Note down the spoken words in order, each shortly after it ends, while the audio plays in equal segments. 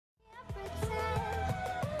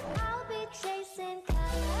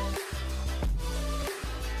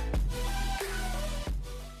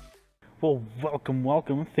Well,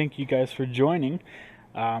 welcome. Thank you guys for joining.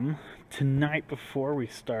 Tonight, before we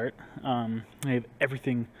start, I have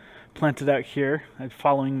everything planted out here. I'm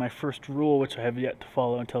following my first rule, which I have yet to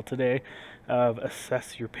follow until today, of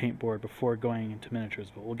assess your paintboard before going into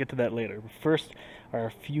miniatures, but we'll get to that later. But first are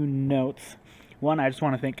a few notes. One, I just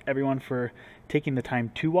want to thank everyone for taking the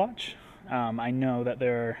time to watch. I know that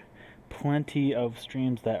there are plenty of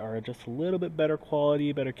streams that are just a little bit better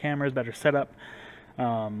quality, better cameras, better setup,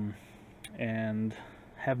 and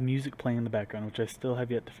have music playing in the background, which I still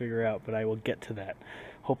have yet to figure out, but I will get to that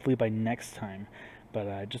hopefully by next time. But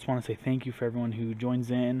I just want to say thank you for everyone who joins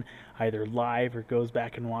in either live or goes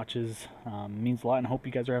back and watches. It means a lot, and I hope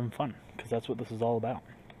you guys are having fun, because that's what this is all about.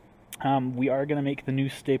 We are going to make the new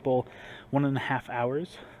staple 1.5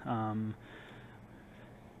 hours. A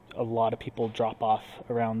lot of people drop off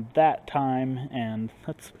around that time, and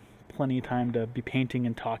that's plenty of time to be painting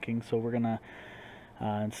and talking, so we're going to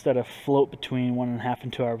instead of float between 1.5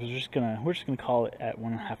 and 2 hours, we're just gonna call it at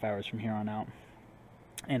 1.5 hours from here on out.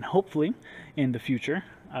 And hopefully, in the future,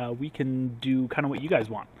 we can do kind of what you guys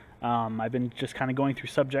want. I've been just kind of going through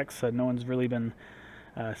subjects. No one's really been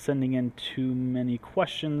sending in too many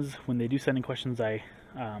questions. When they do send in questions, I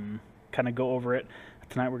kind of go over it.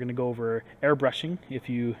 Tonight we're going to go over airbrushing, if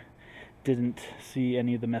you didn't see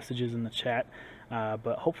any of the messages in the chat.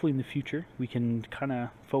 But hopefully in the future we can kind of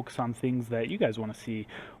focus on things that you guys want to see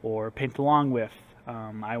or paint along with.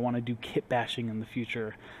 I want to do kit bashing in the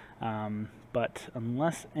future, but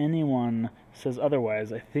unless anyone says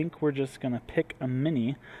otherwise, I think we're just going to pick a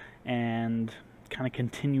mini and kind of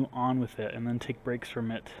continue on with it and then take breaks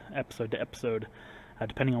from it episode to episode,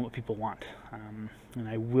 depending on what people want. And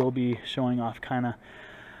I will be showing off kind of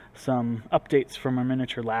some updates from our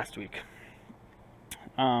miniature last week.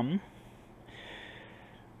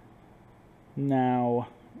 Now,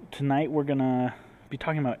 tonight we're gonna be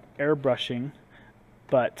talking about airbrushing,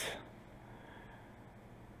 but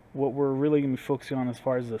what we're really gonna be focusing on as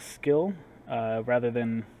far as the skill, rather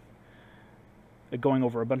than going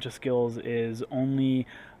over a bunch of skills, is only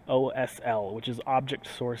OSL, which is object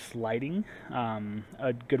source lighting.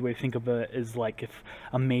 A good way to think of it is like if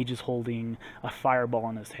a mage is holding a fireball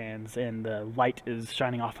in his hands and the light is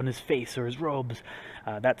shining off on his face or his robes.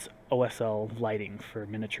 That's OSL lighting for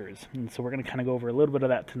miniatures. And so we're going to kind of go over a little bit of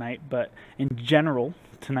that tonight, but in general,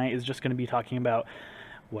 tonight is just going to be talking about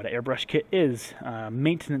what an airbrush kit is,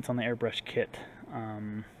 maintenance on the airbrush kit,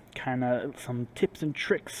 kind of some tips and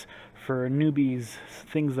tricks for newbies,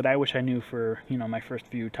 things that I wish I knew for, my first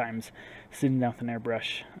few times sitting down with an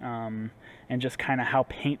airbrush, and just kind of how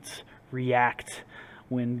paints react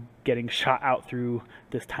when getting shot out through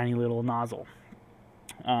this tiny little nozzle.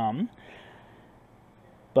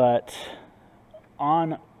 But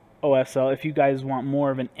on OSL, if you guys want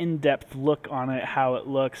more of an in-depth look on it, how it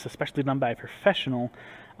looks, especially done by a professional,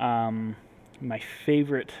 my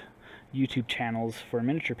favorite YouTube channels for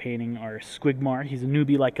miniature painting are Squigmar. He's a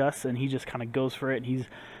newbie like us, and he just kind of goes for it. He's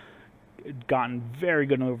gotten very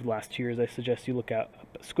good over the last 2 years. I suggest you look at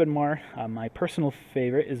Squigmar. My personal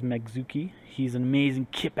favorite is Megzuki. He's an amazing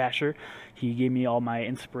kit basher. He gave me all my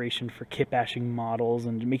inspiration for kit bashing models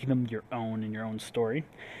and making them your own in your own story.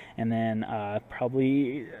 And then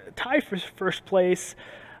probably tie for first place,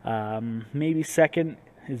 maybe second,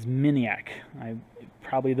 is Miniac.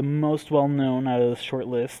 Probably the most well-known out of the short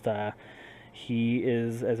list. He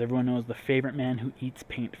is, as everyone knows, the favorite man who eats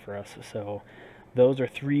paint for us. So those are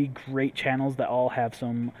 3 great channels that all have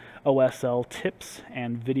some OSL tips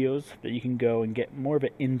and videos that you can go and get more of an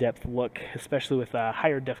in-depth look, especially with a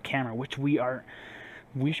higher def camera, which we're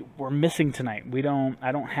missing tonight.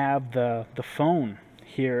 I don't have the phone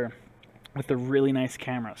here with a really nice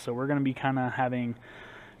camera, so we're going to be kind of having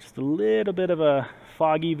just a little bit of a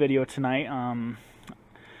foggy video tonight,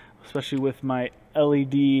 especially with my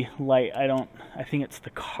LED light. I think it's the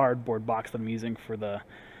cardboard box that I'm using for the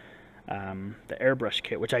airbrush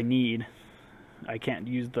kit, which I need. I can't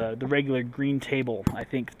use the regular green table. I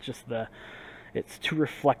think just it's too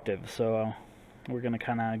reflective, so we're gonna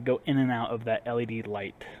kind of go in and out of that LED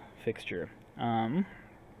light fixture.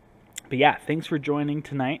 But yeah, thanks for joining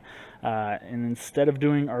tonight. And instead of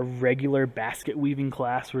doing our regular basket weaving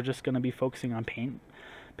class, we're just going to be focusing on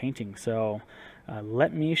painting. So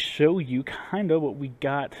let me show you kind of what we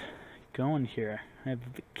got going here. I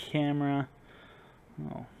have the camera.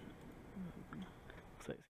 Oh,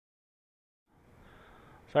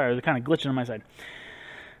 sorry, they're kind of glitching on my side.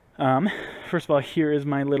 First of all, here is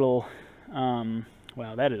my little,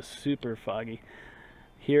 wow, that is super foggy.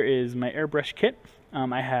 Here is my airbrush kit.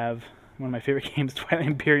 I have one of my favorite games, Twilight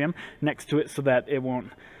Imperium, next to it so that it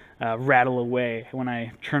won't rattle away. When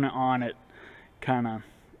I turn it on, it kind of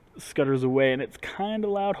scutters away, and it's kind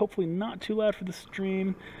of loud. Hopefully not too loud for the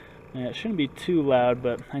stream. Yeah, it shouldn't be too loud,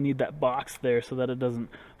 but I need that box there so that it doesn't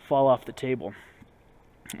fall off the table.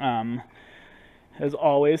 As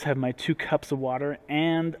always, have my 2 cups of water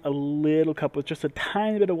and a little cup with just a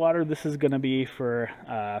tiny bit of water. This is going to be for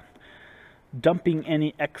dumping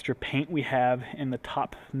any extra paint we have in the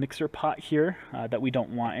top mixer pot here that we don't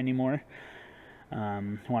want anymore. I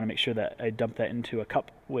want to make sure that I dump that into a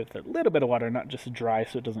cup with a little bit of water, not just dry,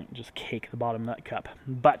 so it doesn't just cake the bottom of that cup.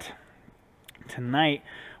 But tonight,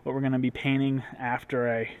 what we're going to be painting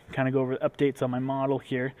after I kind of go over the updates on my model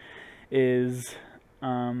here is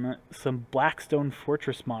some Blackstone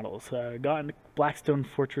Fortress models. Got into Blackstone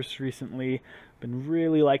Fortress recently, been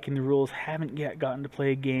really liking the rules, haven't yet gotten to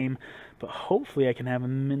play a game, but hopefully I can have a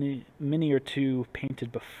mini or 2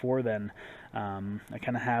 painted before then. I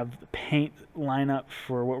kind of have the paint lineup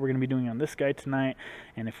for what we're going to be doing on this guy tonight,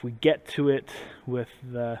 and if we get to it with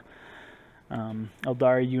the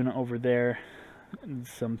Eldari unit over there, and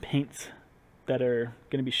some paints that are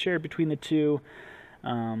going to be shared between the two.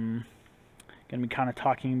 Going to be kind of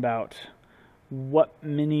talking about what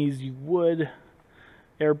minis you would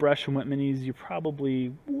airbrush and what minis you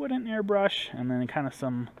probably wouldn't airbrush, and then kind of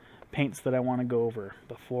some paints that I want to go over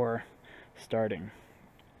before starting.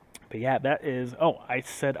 But yeah, that is, oh, I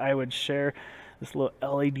said I would share this little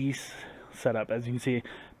LED setup. As you can see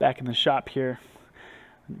back in the shop here,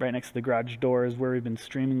 right next to the garage door is where we've been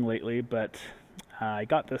streaming lately, but I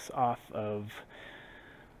got this off of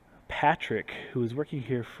Patrick, who was working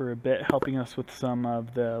here for a bit, helping us with some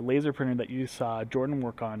of the laser printer that you saw Jordan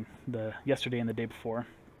work on yesterday and the day before.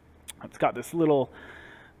 It's got this little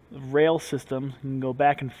rail system. You can go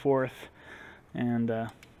back and forth, and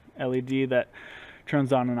LED that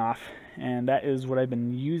turns on and off, and that is what I've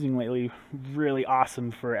been using lately. Really awesome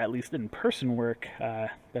for at least in-person work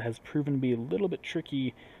that has proven to be a little bit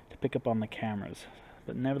tricky to pick up on the cameras,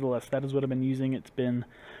 but nevertheless, that is what I've been using. It's been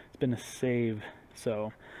a save.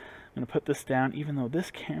 So I'm going to put this down, even though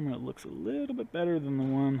this camera looks a little bit better than the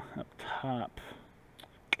one up top.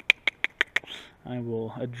 I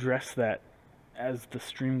will address that as the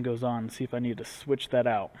stream goes on, see if I need to switch that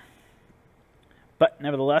out. But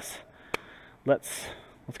nevertheless, let's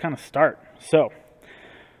kind of start. So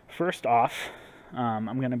first off,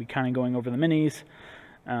 I'm going to be kind of going over the minis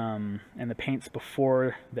and the paints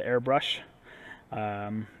before the airbrush.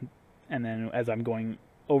 And then as I'm going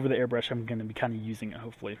over the airbrush, I'm going to be kind of using it,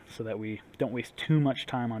 hopefully, so that we don't waste too much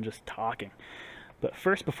time on just talking. But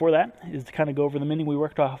first, before that, is to kind of go over the mini we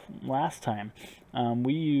worked off last time.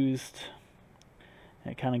 We used,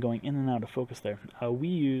 kind of going in and out of focus there, we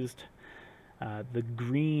used the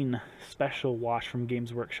green special wash from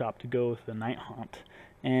Games Workshop to go with the Night Haunt.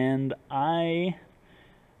 And I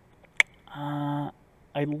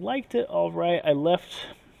liked it all right. I left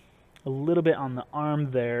a little bit on the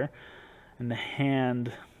arm there and the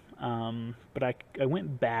hand, but I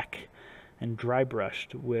went back and dry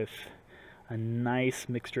brushed with a nice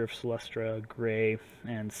mixture of Celestra gray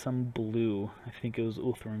and some blue. I think it was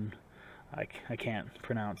Uthran. I can't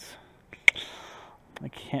pronounce. I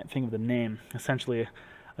can't think of the name. Essentially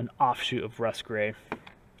an offshoot of rust gray.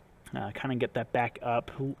 Kind of get that back up.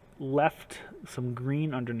 Left some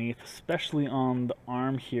green underneath, especially on the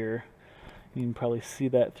arm here. You can probably see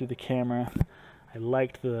that through the camera. I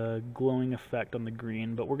liked the glowing effect on the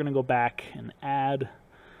green, but we're going to go back and add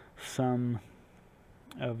some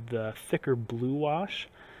of the thicker blue wash,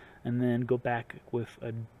 and then go back with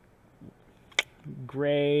a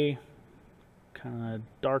gray, kind of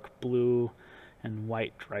dark blue, and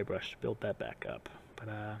white dry brush to build that back up. But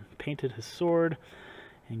painted his sword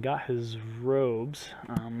and got his robes.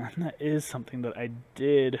 That is something that I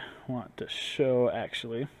did want to show,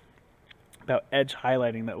 actually, about edge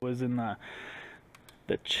highlighting that was in the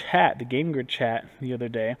chat, the Game Grid chat the other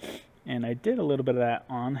day, and I did a little bit of that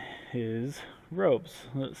on his robes.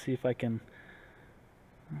 Let's see if I can,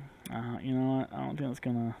 you know what, I don't think that's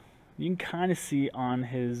gonna, you can kind of see on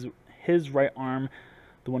his right arm,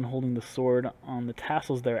 the one holding the sword, on the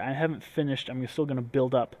tassels there. I haven't finished. I'm still gonna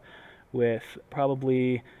build up with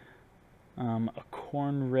probably a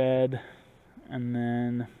corn red, and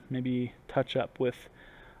then maybe touch up with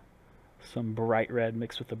some bright red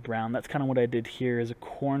mixed with a brown. That's kind of what I did here, is a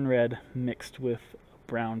corn red mixed with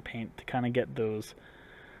brown paint to kind of get those,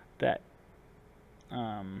 that,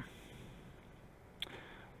 wow,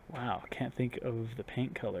 can't think of the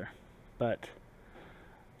paint color, but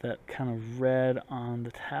that kind of red on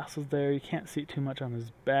the tassels there. You can't see it too much on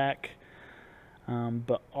his back,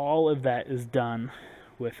 but all of that is done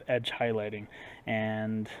with edge highlighting.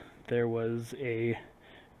 And there was a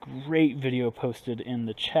great video posted in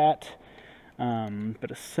the chat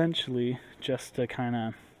But essentially, just to kind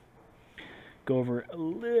of go over a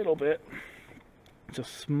little bit, it's a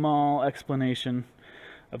small explanation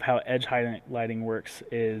of how edge highlighting works.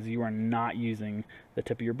 Is you are not using the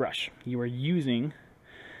tip of your brush. You are using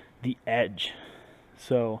the edge.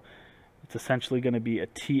 So it's essentially going to be a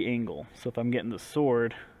T angle. So if I'm getting the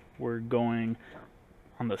sword, we're going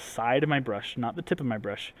on the side of my brush, not the tip of my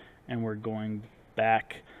brush, and we're going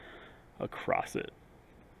back across it.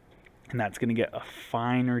 And that's going to get a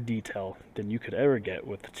finer detail than you could ever get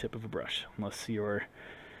with the tip of a brush, unless you're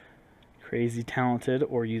crazy talented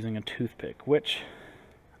or using a toothpick, which,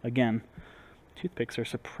 again, toothpicks are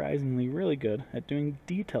surprisingly really good at doing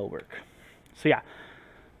detail work. So yeah,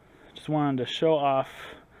 just wanted to show off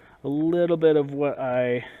a little bit of what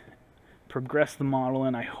I progressed the model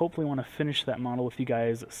in. I hopefully want to finish that model with you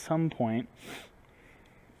guys at some point.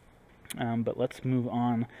 But let's move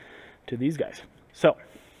on to these guys. So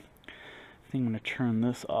I think I'm going to turn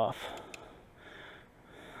this off.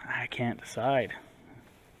 I can't decide.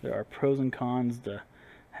 There are pros and cons to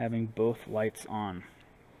having both lights on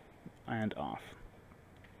and off.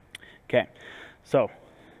 Okay, so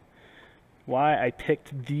why I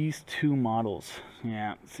picked these two models.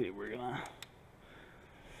 Yeah, let's see, we're gonna,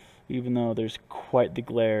 even though there's quite the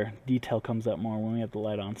glare, detail comes out more when we have the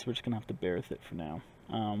light on, so we're just gonna have to bear with it for now.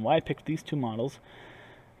 Why I picked these two models,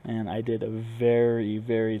 and I did a very,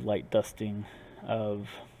 very light dusting of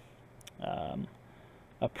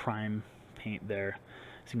a prime paint there.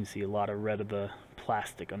 So you can see a lot of red of the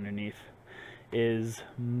plastic underneath. Is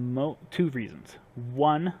two reasons.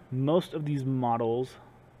 One, most of these two models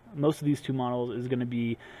is going to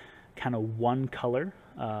be kind of one color.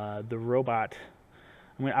 The robot,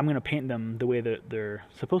 I'm going to paint them the way that they're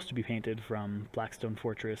supposed to be painted from Blackstone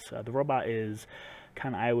Fortress. The robot is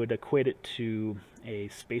kind of, I would equate it to a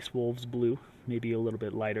Space Wolves blue, maybe a little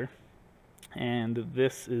bit lighter. And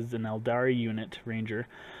this is an Eldari unit ranger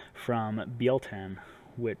from Biel-Tan,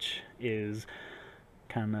 which is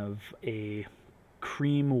kind of a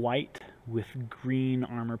cream white with green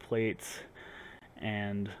armor plates.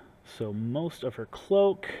 And so most of her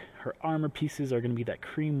cloak, her armor pieces are going to be that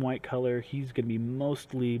cream white color. He's going to be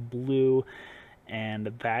mostly blue,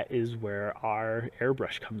 and that is where our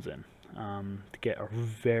airbrush comes in, to get a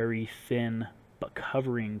very thin but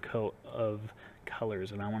covering coat of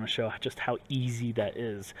colors. And I want to show just how easy that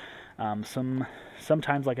is.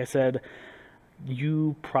 Sometimes, like I said,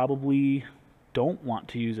 you probably don't want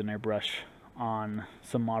to use an airbrush on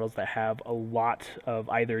some models that have a lot of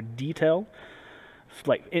either detail,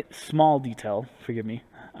 like small detail, forgive me,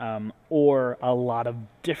 or a lot of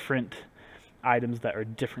different items that are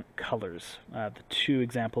different colors. The two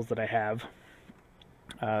examples that I have,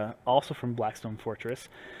 also from Blackstone Fortress,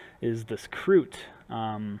 is this Kroot.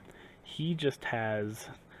 He just has,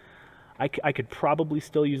 I could probably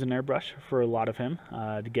still use an airbrush for a lot of him,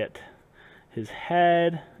 to get his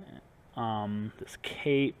head, this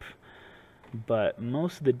cape, but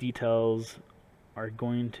most of the details are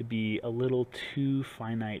going to be a little too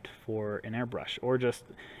finite for an airbrush, or just,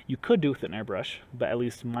 you could do with an airbrush, but at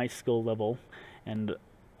least my skill level, and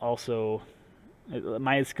also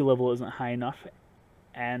my skill level isn't high enough,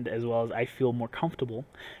 and as well as I feel more comfortable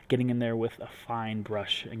getting in there with a fine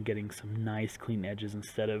brush and getting some nice clean edges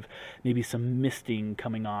instead of maybe some misting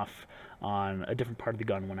coming off on a different part of the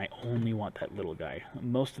gun when I only want that little guy.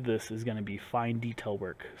 Most of this is going to be fine detail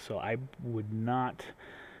work, so I would not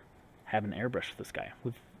have an airbrush with this guy.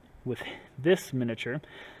 With this miniature,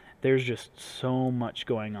 there's just so much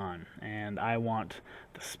going on, and I want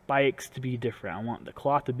the spikes to be different. I want the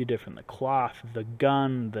cloth to be different. The cloth, the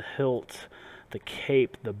gun, the hilt, the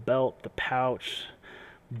cape, the belt, the pouch,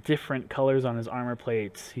 different colors on his armor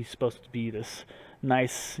plates. He's supposed to be this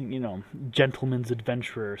nice, gentleman's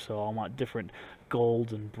adventurer, so I want different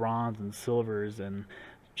golds and bronze and silvers, and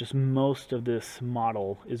just most of this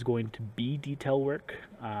model is going to be detail work.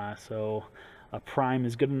 So a prime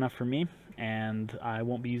is good enough for me, and I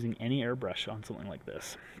won't be using any airbrush on something like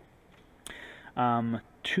this.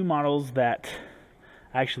 Two models that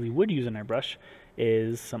I actually would use an airbrush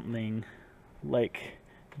is something like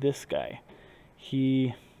this guy.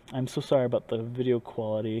 I'm so sorry about the video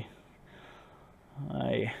quality.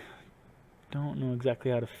 I don't know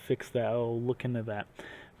exactly how to fix that. I'll look into that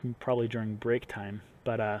probably during break time.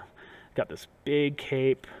 But got this big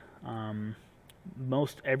cape.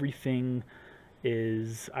 Most everything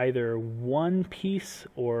is either one piece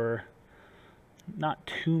or not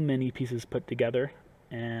too many pieces put together,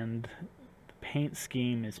 and the paint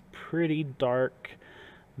scheme is pretty dark,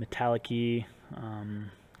 metallic-y,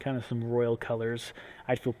 kind of some royal colors.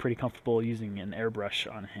 I'd feel pretty comfortable using an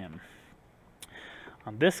airbrush on him.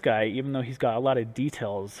 On this guy, even though he's got a lot of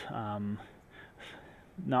details,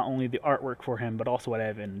 not only the artwork for him, but also what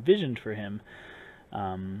I've envisioned for him,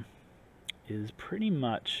 is pretty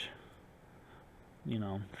much,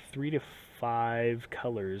 3 to 5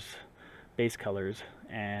 colors, base colors,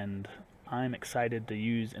 and I'm excited to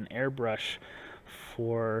use an airbrush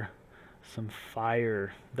for some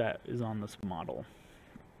fire that is on this model.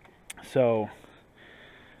 So,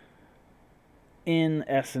 in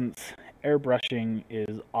essence, airbrushing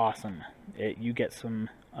is awesome. You get some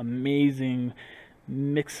amazing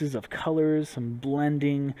mixes of colors, some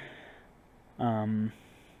blending,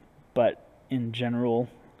 but in general,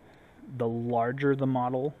 the larger the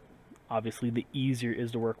model, obviously the easier it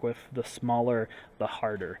is to work with. The smaller, the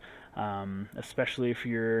harder, especially if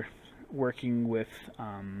you're working with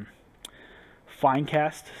fine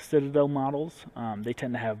cast Citadel models. They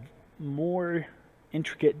tend to have more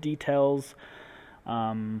intricate details,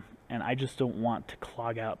 and I just don't want to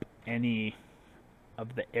clog up any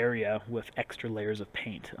of the area with extra layers of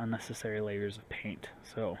paint, unnecessary layers of paint.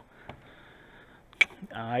 So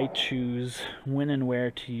I choose when and where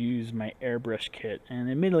to use my airbrush kit, and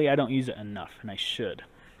admittedly I don't use it enough, and I should,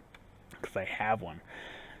 because I have one.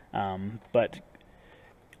 But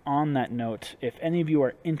on that note, if any of you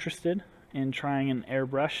are interested in trying an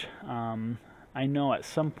airbrush, I know at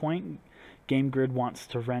some point GameGrid wants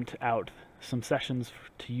to rent out some sessions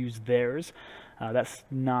to use theirs. That's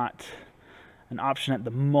not an option at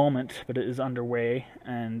the moment, but it is underway,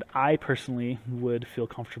 and I personally would feel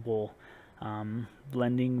comfortable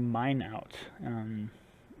blending mine out.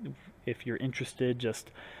 If you're interested, just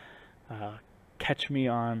catch me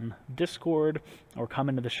on Discord or come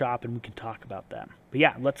into the shop and we can talk about that. But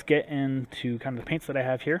yeah, let's get into kind of the paints that I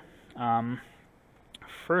have here.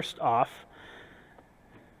 First off,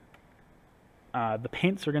 the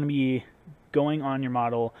paints are going to be going on your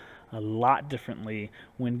model a lot differently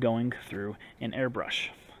when going through an airbrush.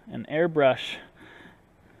 An airbrush,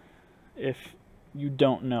 if you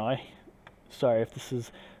don't know, sorry if this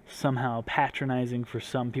is somehow patronizing for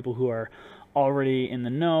some people who are already in the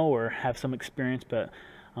know or have some experience, but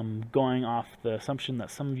I'm going off the assumption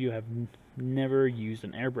that some of you have never used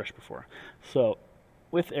an airbrush before. So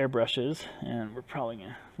with airbrushes, and we're probably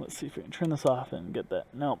gonna, let's see if we can turn this off and get that.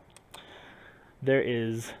 Nope. There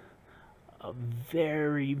is a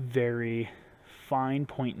very, very fine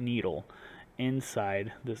point needle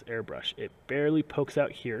inside this airbrush. It barely pokes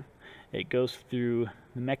out here. It goes through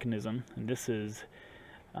the mechanism, and this is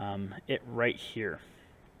it right here.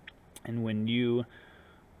 And when you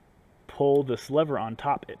pull this lever on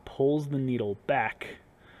top, it pulls the needle back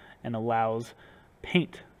and allows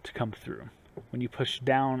paint to come through. When you push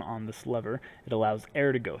down on this lever, it allows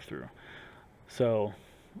air to go through. So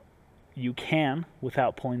you can,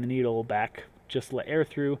 without pulling the needle back, just let air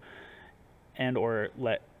through, and or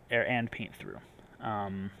let air and paint through.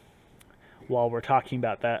 While we're talking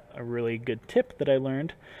about that, a really good tip that I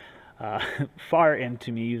learned far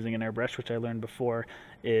into me using an airbrush, which I learned before,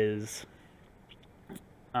 is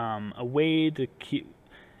a way to keep...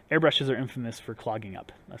 Airbrushes are infamous for clogging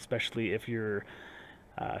up, especially if you're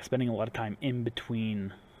spending a lot of time in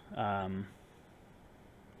between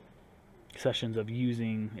sessions of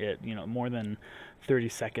using it, more than 30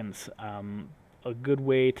 seconds. A good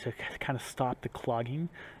way to kind of stop the clogging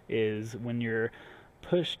is when you're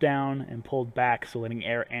pushed down and pulled back, so letting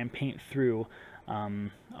air and paint through.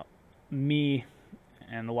 Me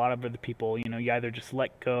and a lot of other people, you either just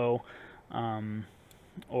let go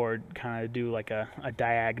or kind of do like a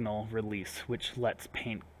diagonal release, which lets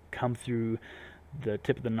paint come through the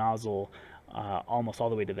tip of the nozzle almost all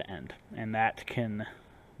the way to the end, and that can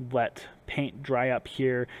let paint dry up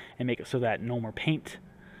here and make it so that no more paint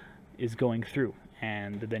is going through,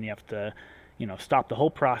 and then you have to stop the whole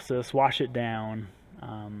process, wash it down,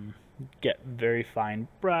 get very fine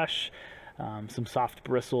brush, some soft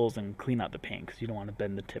bristles, and clean out the paint because you don't want to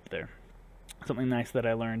bend the tip there. Something nice that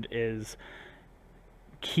I learned is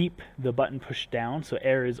keep the button pushed down so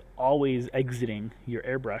air is always exiting your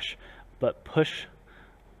airbrush, but push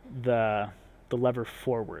the lever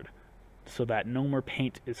forward so that no more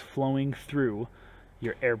paint is flowing through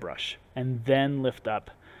your airbrush, and then lift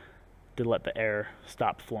up to let the air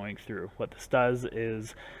stop flowing through. What this does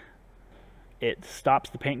is it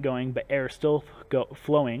stops the paint going, but air is still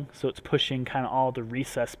flowing, so it's pushing kind of all the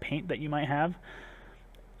recessed paint that you might have,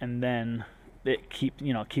 and then it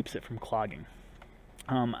keeps it from clogging.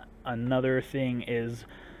 Another thing is,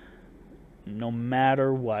 no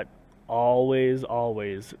matter what, always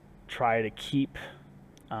try to keep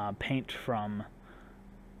paint from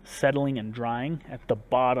settling and drying at the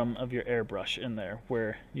bottom of your airbrush in there,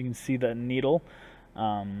 where you can see the needle.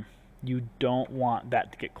 You don't want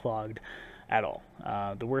that to get clogged at all.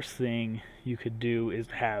 The worst thing you could do is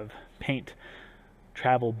have paint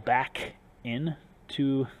travel back in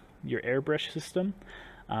to your airbrush system,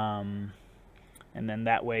 and then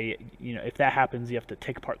that way, if that happens, you have to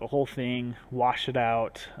take apart the whole thing, wash it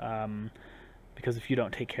out, because if you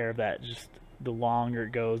don't take care of that, just the longer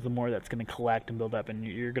it goes, the more that's going to collect and build up, and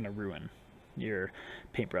you're going to ruin your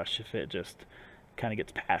paintbrush if it just kind of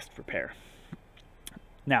gets past repair.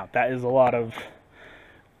 Now, that is a lot of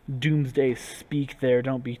doomsday speak there.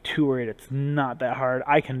 Don't be too worried. It's not that hard.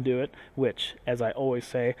 I can do it, which, as I always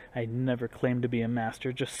say, I never claim to be a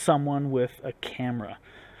master, just someone with a camera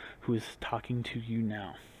who is talking to you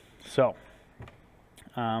now. So,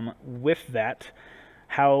 with that,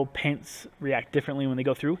 how paints react differently when they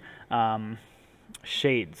go through.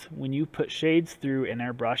 Shades. When you put shades through an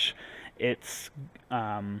airbrush, it's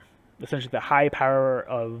essentially the high power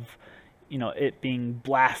of it being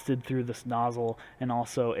blasted through this nozzle, and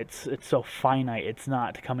also it's so finite. It's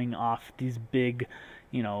not coming off these big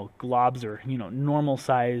globs or normal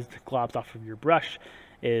sized globs off of your brush.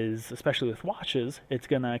 Is especially with washes, it's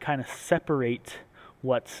gonna kind of separate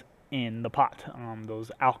what's in the pot,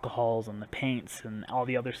 those alcohols and the paints and all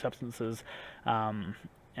the other substances. And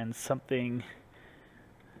something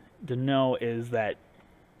to know is that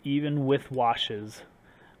even with washes,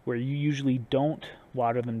 where you usually don't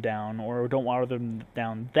water them down or don't water them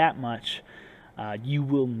down that much, you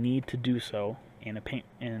will need to do so in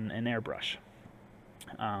an airbrush.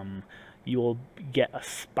 You will get a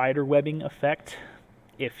spider webbing effect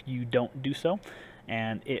if you don't do so,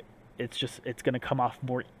 and it's going to come off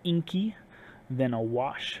more inky than a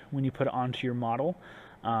wash when you put it onto your model.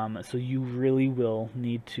 So you really will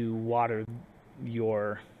need to water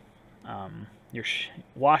your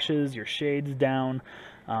washes, your shades down,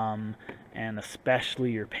 and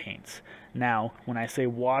especially your paints. Now, when I say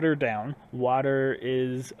water down, water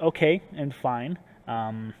is okay and fine.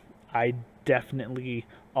 I definitely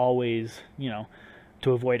always,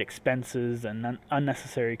 to avoid expenses and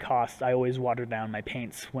unnecessary costs, I always water down my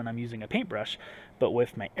paints when I'm using a paintbrush. But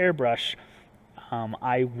with my airbrush,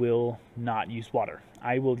 I will not use water.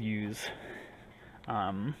 I will use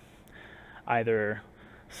either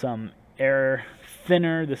some air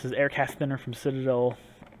thinner. This is Aircast thinner from Citadel.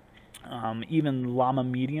 Even Lama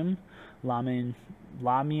Medium, Lahmian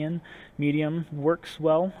Medium works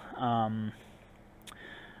well.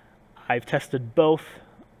 I've tested both.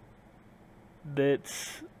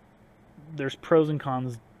 There's pros and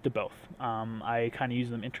cons to both. I kind of use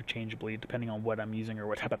them interchangeably depending on what I'm using or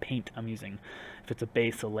what type of paint I'm using. If it's a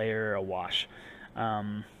base, a layer, a wash.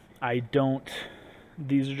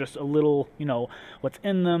 These are just a little, what's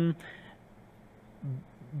in them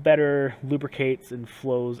better lubricates and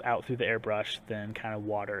flows out through the airbrush than kind of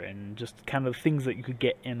water, and just kind of things that you could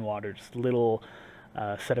get in water, just little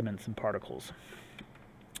sediments and particles.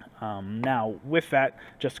 Now, with that,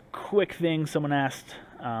 just quick thing someone asked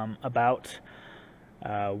about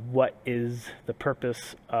what is the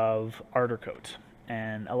purpose of Ardor Coat.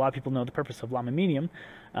 And a lot of people know the purpose of Lama Medium,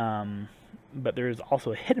 but there is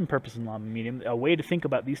also a hidden purpose in Lama Medium. A way to think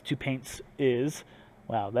about these two paints is,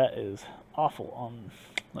 wow, that is awful.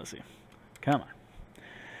 Let's see, come on.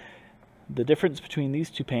 The difference between these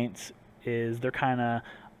two paints is they're kind of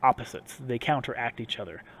opposites. They counteract each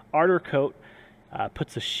other. Ardor Coat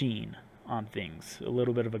puts a sheen on things, a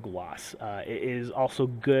little bit of a gloss. It is also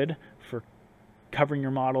good for covering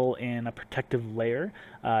your model in a protective layer.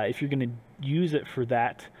 If you're going to use it for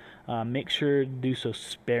that, make sure to do so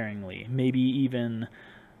sparingly. Maybe even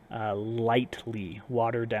lightly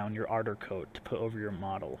water down your Ardor Coat to put over your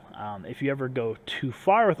model. If you ever go too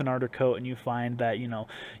far with an Ardor Coat and you find that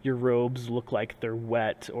your robes look like they're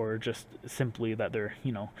wet, or just simply that they're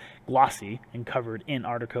glossy and covered in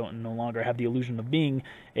Ardor Coat and no longer have the illusion of being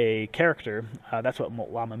a character, that's what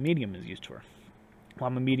Lama Medium is used for.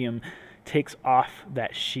 Lama Medium takes off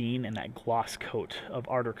that sheen and that gloss coat of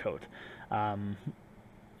Ardor Coat.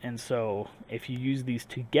 And so if you use these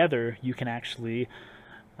together, you can actually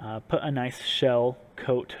put a nice shell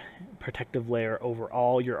coat protective layer over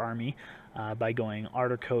all your army by going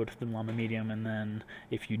Ardor Coat, then Lama Medium, and then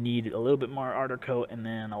if you need a little bit more Ardor Coat, and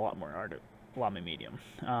then a lot more Lama Medium.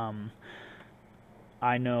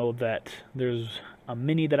 I know that there's a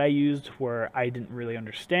mini that I used where I didn't really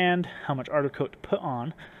understand how much Ardor Coat to put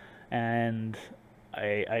on, and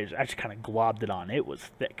I just kind of globbed it on. It was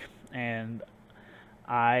thick, and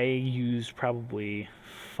I used probably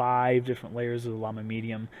 5 different layers of the Lama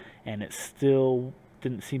Medium, and it still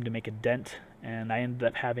didn't seem to make a dent, and I ended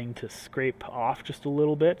up having to scrape off just a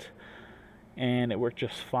little bit, and it worked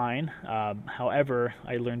just fine. However,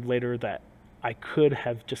 I learned later that I could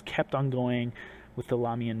have just kept on going with the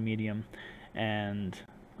Lamian medium and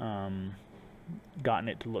gotten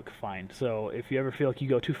it to look fine. So if you ever feel like you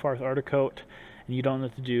go too far with Articoat and you don't know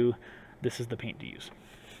what to do, this is the paint to use.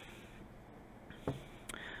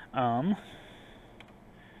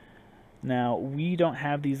 Now, we don't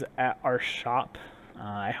have these at our shop.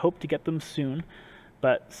 I hope to get them soon,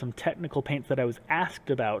 but some technical paints that I was asked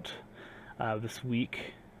about this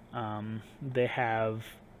week, they have,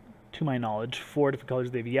 to my knowledge, 4 different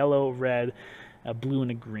colors. They have yellow, red, a blue,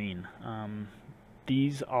 and a green.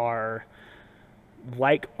 These are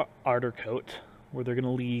like Articoat, where they're going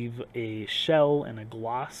to leave a shell and a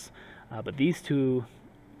gloss, but these two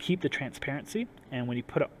keep the transparency, and when you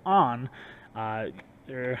put it on,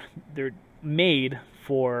 they're made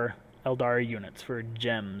for Eldari units, for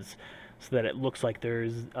gems, so that it looks like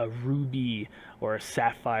there's a ruby or a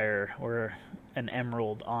sapphire or an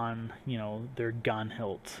emerald on, you know, their gun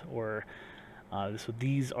hilt. Or so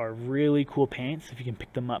these are really cool paints. If you can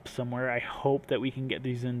pick them up somewhere, I hope that we can get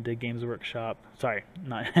these into Games Workshop. Sorry,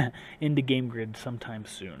 not into Game Grid sometime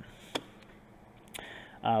soon.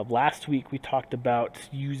 Last week we talked about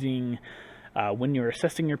using when you're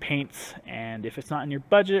assessing your paints, and if it's not in your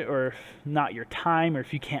budget or if not your time, or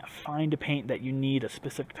if you can't find a paint that you need, a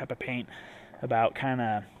specific type of paint, about kind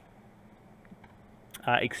of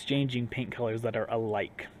exchanging paint colors that are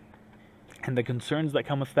alike, and the concerns that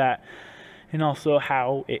come with that, and also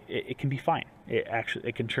how it can be fine.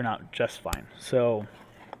 It can turn out just fine. So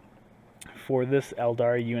for this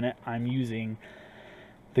Eldari unit, I'm using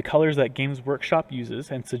the colors that Games Workshop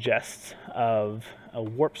uses and suggests of a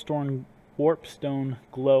Warpstone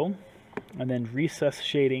Glow, and then Recess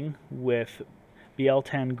shading with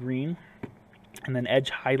Biel-Tan Green, and then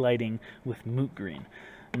edge highlighting with Moot Green.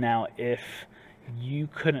 Now, if you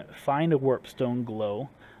couldn't find a Warpstone Glow,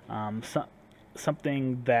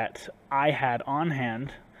 something that I had on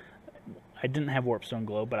hand, I didn't have Warpstone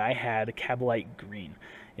Glow, but I had a Kabalite Green.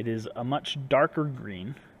 It is a much darker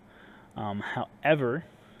green. However,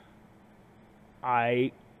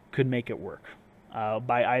 I could make it work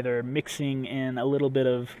by either mixing in a little bit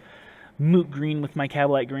of Moot Green with my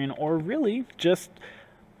Kabalite Green, or really just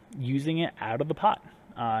using it out of the pot,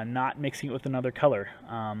 not mixing it with another color.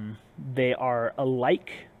 They are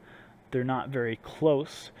alike, they're not very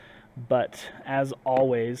close, but as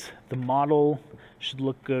always, the model should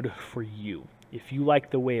look good for you. If you like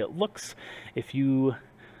the way it looks, if you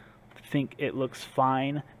think it looks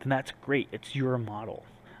fine, then that's great. It's your model.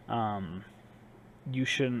 You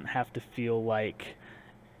shouldn't have to feel like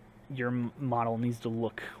your model needs to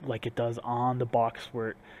look like it does on the box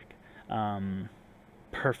work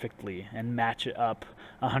perfectly and match it up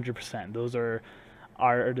 100%. Those are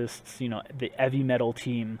artists, you know, the Heavy Metal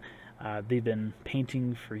team. They've been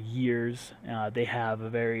painting for years. They have a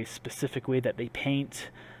very specific way that they paint.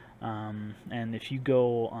 And if you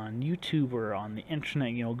go on YouTube or on the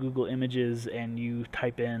internet, you know, Google Images, and you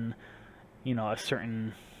type in, you know, a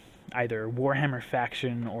certain either Warhammer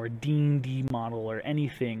faction or D&D model or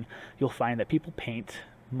anything, you'll find that people paint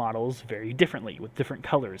models very differently with different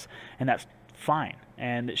colors, and that's fine,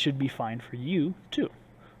 and it should be fine for you too.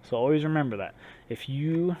 So always remember that. If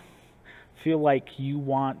you feel like you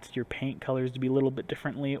want your paint colors to be a little bit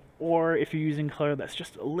differently, or if you're using color that's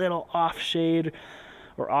just a little off shade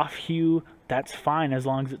or off hue, that's fine as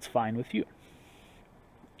long as it's fine with you.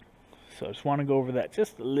 So I just want to go over that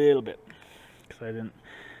just a little bit because I didn't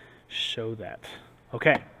show that.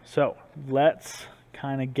 Okay, so let's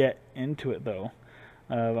kind of get into it though.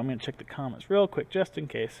 I'm going to check the comments real quick just in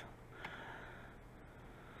case.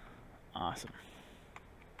 Awesome.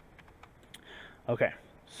 Okay,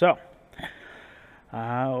 so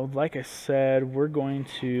like I said, we're going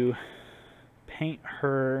to paint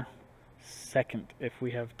her second if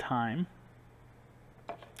we have time.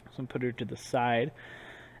 So put her to the side,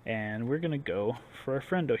 and we're going to go for a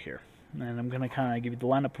friendo here. And I'm going to kind of give you the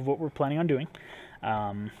lineup of what we're planning on doing.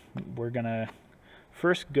 We're going to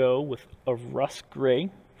first go with a rust gray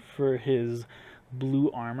for his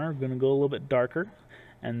blue armor. We're going to go a little bit darker,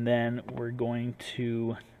 and then we're going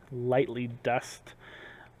to lightly dust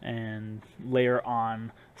and layer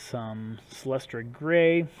on some Celestra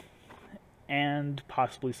gray and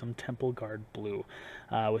possibly some Temple Guard blue.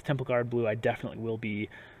 With Temple Guard blue, I definitely will be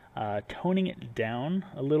toning it down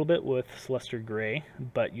a little bit with Celestra gray,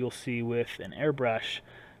 but you'll see with an airbrush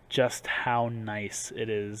just how nice it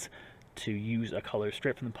is to use a color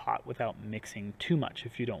straight from the pot without mixing too much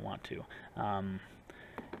if you don't want to.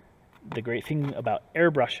 The great thing about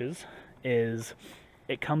airbrushes is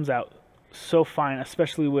it comes out so fine,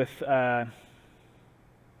 especially with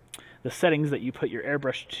the settings that you put your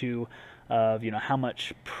airbrush to, of how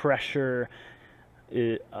much pressure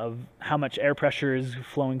of how much air pressure is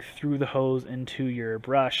flowing through the hose into your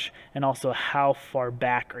brush, and also how far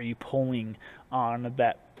back are you pulling on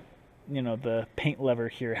that, the paint lever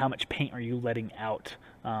here, how much paint are you letting out.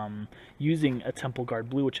 Using a Temple Guard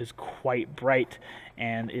Blue, which is quite bright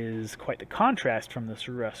and is quite the contrast from this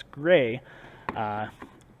rust gray,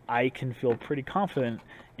 I can feel pretty confident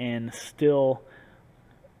in still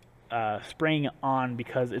spraying it on,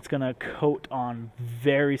 because it's going to coat on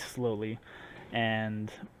very slowly and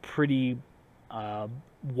pretty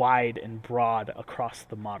wide and broad across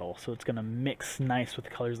the model. So it's going to mix nice with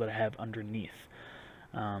the colors that I have underneath.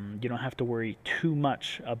 You don't have to worry too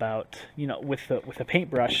much about, with a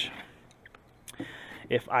paintbrush.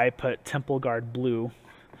 If I put Temple Guard Blue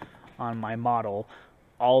on my model,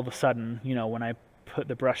 all of a sudden, when I put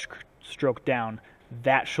the brush stroke down,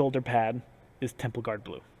 that shoulder pad is Temple Guard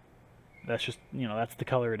Blue. That's just, that's the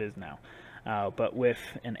color it is now. But with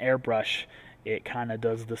an airbrush, it kind of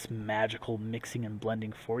does this magical mixing and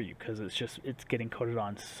blending for you, because it's getting coated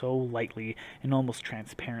on so lightly and almost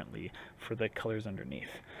transparently for the colors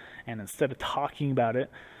underneath. And instead of talking about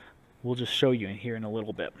it, we'll just show you in here in a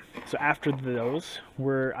little bit. So after those,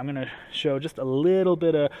 I'm going to show just a little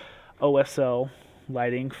bit of OSL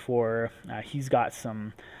lighting for, he's got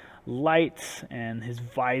some lights and his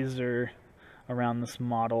visor around this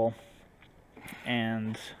model,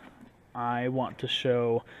 and I want to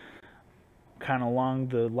show, kind of along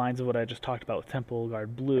the lines of what I just talked about with Temple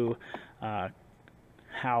Guard Blue,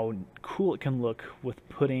 how cool it can look with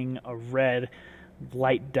putting a red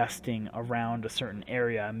light dusting around a certain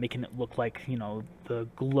area, making it look like, the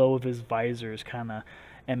glow of his visor is kind of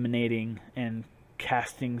emanating and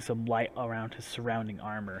casting some light around his surrounding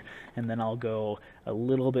armor. And then I'll go a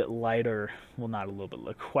little bit lighter, well, not a little bit,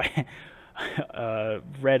 look quite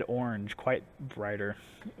red-orange, quite brighter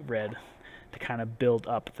red, to kind of build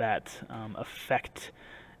up that effect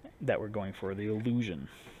that we're going for, the illusion.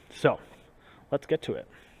 So let's get to it.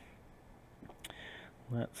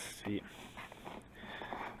 Let's see.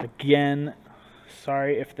 Again,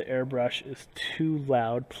 sorry if the airbrush is too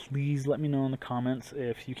loud. Please let me know in the comments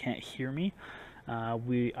if you can't hear me.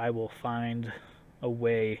 I will find a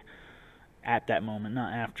way at that moment,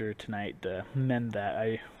 not after tonight, to mend that.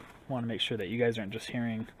 I want to make sure that you guys aren't just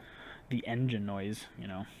hearing the engine noise,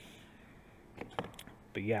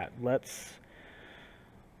 But yeah, let's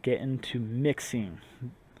get into mixing.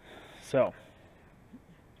 So,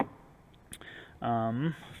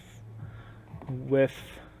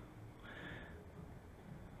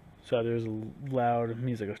 there's loud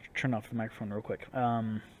music. I'll turn off the microphone real quick.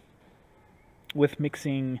 With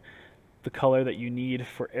mixing the color that you need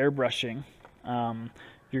for airbrushing,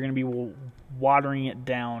 you're going to be watering it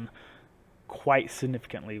down quite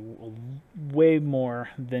significantly, way more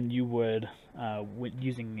than you would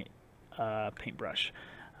using a paintbrush.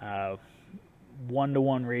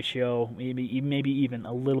 1-to-1 ratio, maybe even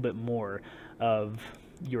a little bit more of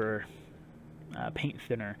your paint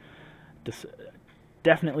thinner.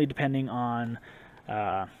 Definitely depending on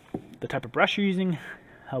the type of brush you're using,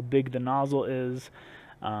 how big the nozzle is,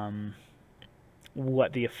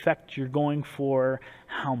 what the effect you're going for,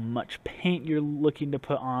 how much paint you're looking to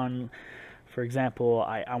put on. For example,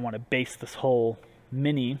 I want to base this whole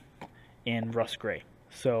Mini in rust gray,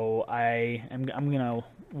 so I'm going to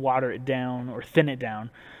water it down or thin it down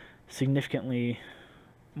significantly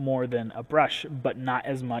more than a brush, but not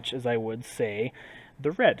as much as I would say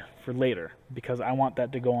the red for later, because I want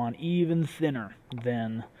that to go on even thinner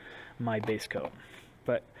than my base coat.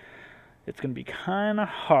 But it's going to be kind of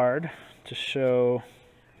hard to show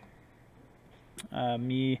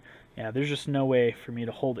there's just no way for me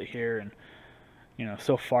to hold it here and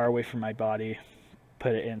so far away from my body,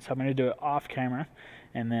 put it in. So I'm going to do it off camera,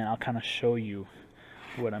 and then I'll kind of show you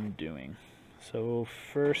what I'm doing. So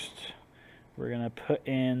first we're going to put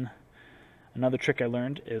in, another trick I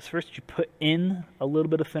learned is, first you put in a little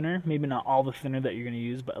bit of thinner, maybe not all the thinner that you're going to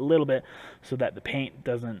use, but a little bit, so that the paint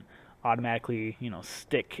doesn't automatically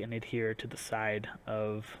stick and adhere to the side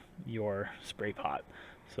of your spray pot.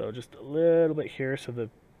 So just a little bit here, so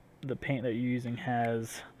the paint that you're using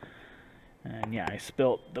has, and yeah, I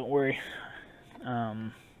spilt, don't worry,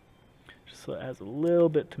 just so it has a little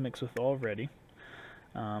bit to mix with already.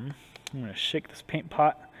 I'm going to shake this paint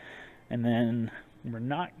pot, and then we're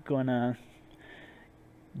not going to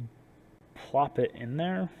plop it in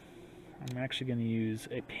there. I'm actually going to use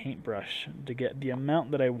a paintbrush to get the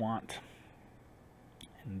amount that I want,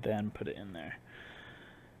 and then put it in there.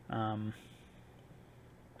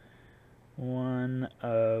 One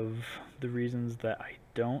of the reasons that I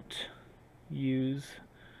don't use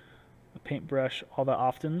a paintbrush all that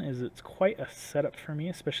often is it's quite a setup for me,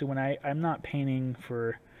 especially when I'm not painting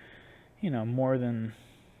for, more than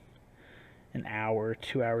an hour,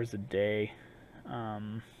 2 hours a day.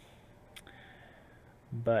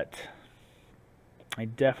 But I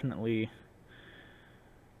definitely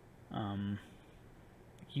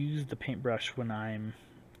use the paintbrush when I'm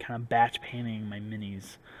kind of batch painting my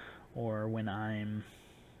minis, or when I'm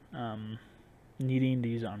needing to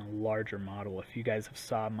use it on a larger model. If you guys have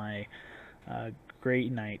saw my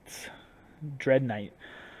Great Knights Dread Knight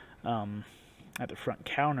at the front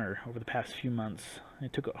counter over the past few months, I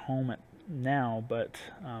took it home now, but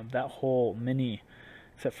that whole mini,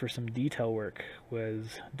 except for some detail work,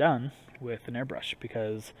 was done with an airbrush,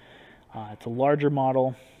 because it's a larger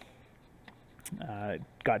model. It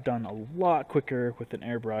got done a lot quicker with an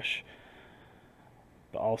airbrush,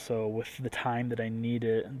 but also with the time that I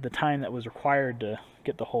needed, the time that was required to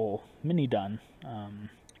get the whole mini done, I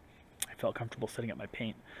felt comfortable setting up my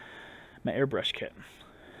airbrush kit.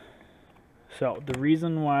 So the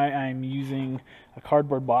reason why I'm using a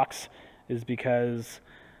cardboard box is because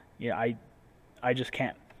I just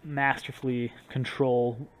can't masterfully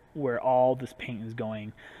control where all this paint is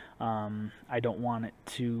going. I don't want it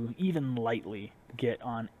to even lightly get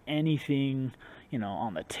on anything,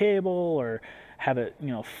 on the table, or have it,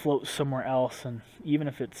 float somewhere else. And even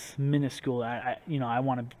if it's minuscule, I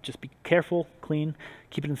want to just be careful, clean,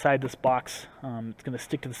 keep it inside this box. It's going to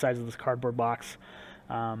stick to the size of this cardboard box.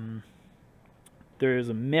 There is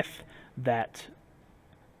a myth that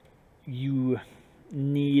you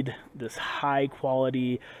need this high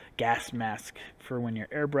quality gas mask for when you're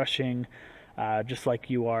airbrushing, just like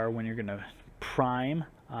you are when you're going to prime.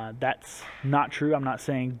 That's not true. I'm not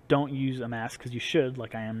saying don't use a mask, because you should,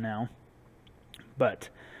 like I am now. But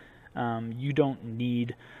you don't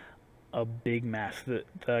need a big mask.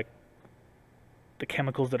 The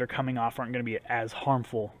chemicals that are coming off aren't going to be as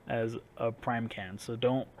harmful as a prime can. So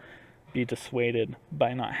don't be dissuaded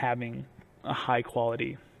by not having a high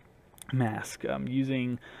quality mask.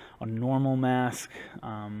 Using a normal mask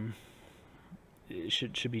it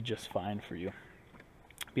should be just fine for you.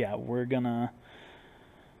 Yeah, we're gonna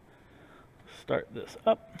start this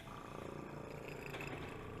up.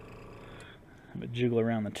 I'm gonna jiggle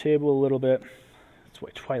around the table a little bit. That's why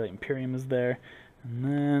Twilight Imperium is there. And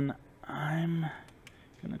then I'm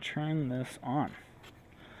gonna turn this on.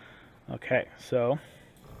 Okay, so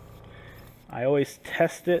I always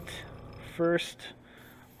test it first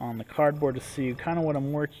on the cardboard to see kind of what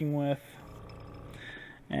I'm working with.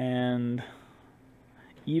 And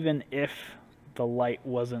even if the light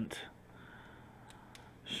wasn't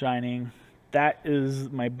shining, that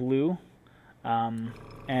is my blue, and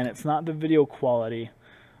it's not the video quality.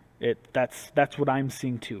 That's what I'm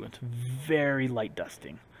seeing too. It's very light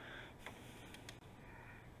dusting.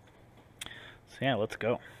 So yeah, let's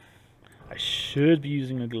go. I should be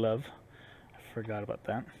using a glove. I forgot about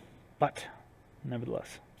that, but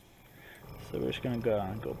nevertheless. So we're just gonna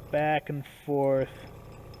go back and forth.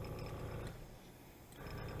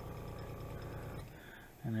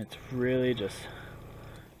 And it's really just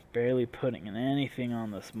barely putting in anything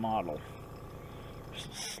on this model.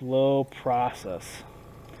 Just a slow process.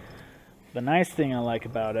 The nice thing I like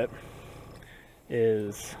about it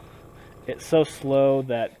is it's so slow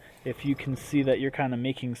that if you can see that you're kind of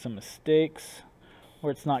making some mistakes,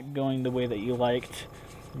 or it's not going the way that you liked,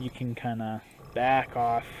 you can kind of back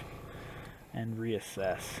off and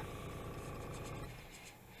reassess.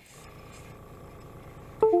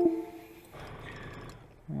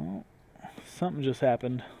 Well, something just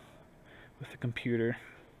happened with the computer.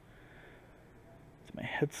 Did my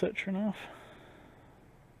headset turn off?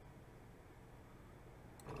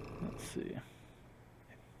 Let's see.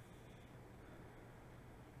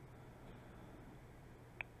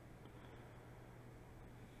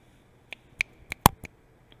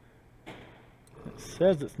 It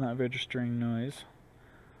says it's not registering noise.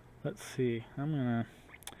 Let's see.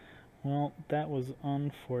 Well, that was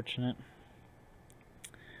unfortunate.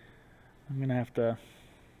 I'm gonna have to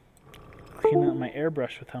clean out my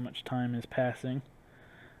airbrush with how much time is passing.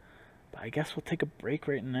 But I guess we'll take a break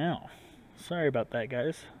right now. Sorry about that,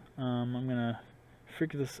 guys. I'm gonna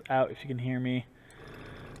figure this out if you can hear me.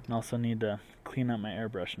 And also need to clean out my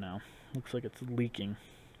airbrush now. Looks like it's leaking.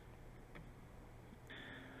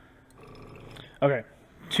 Okay,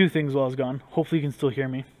 two things while I was gone. Hopefully you can still hear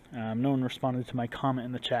me. No one responded to my comment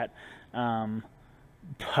in the chat.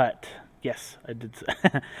 But yes, I did.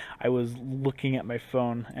 I was looking at my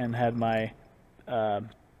phone and had my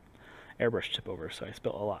airbrush tip over, so I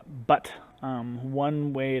spilled a lot. But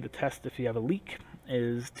one way to test if you have a leak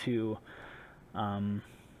is to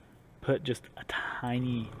put just a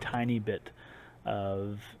tiny bit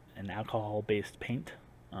of an alcohol-based paint.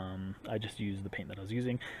 I just used the paint that I was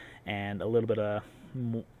using, and a little bit of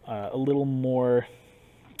a little more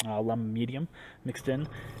Lama Medium mixed in,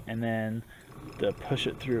 and then to push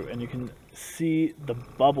it through, and you can see the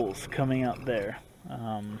bubbles coming out there.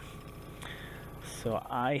 So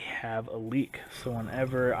I have a leak, so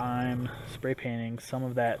whenever I'm spray painting, some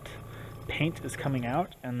of that paint is coming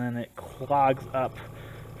out and then it clogs up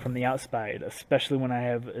from the outside, especially when I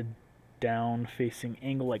have a down facing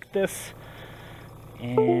angle like this,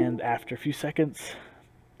 and after a few seconds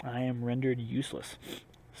I am rendered useless.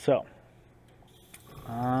 So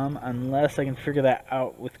unless I can figure that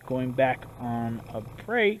out with going back on a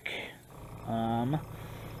break,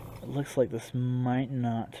 it looks like this might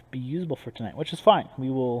not be usable for tonight, which is fine.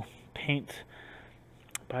 We will paint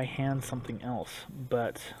by hand something else.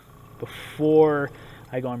 But before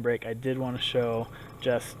I go on break, I did want to show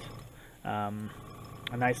just another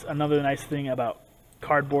nice thing about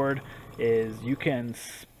cardboard is you can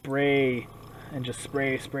spray and just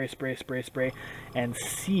spray and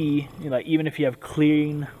see, like, even if you have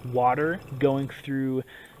clean water going through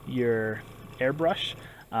your airbrush,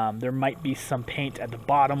 there might be some paint at the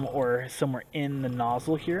bottom or somewhere in the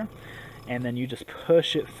nozzle here, and then you just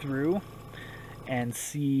push it through and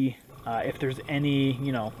see if there's any,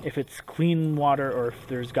 if it's clean water or if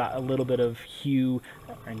there's got a little bit of hue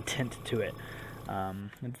or tint to it.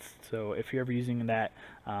 So if you're ever using that,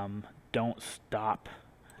 don't stop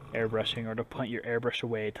airbrushing or to put your airbrush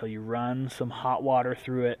away till you run some hot water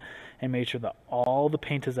through it and make sure that all the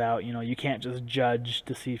paint is out. You can't just judge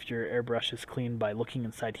to see if your airbrush is clean by looking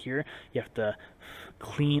inside here. You have to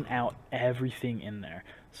clean out everything in there.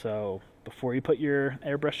 So before you put your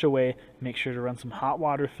airbrush away, make sure to run some hot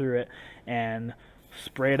water through it and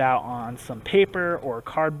spray it out on some paper or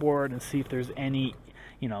cardboard and see if there's any,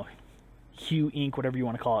 hue, ink, whatever you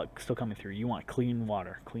want to call it, still coming through. You want clean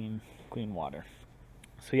water, clean water.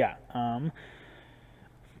 So yeah,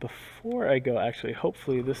 before I go, actually,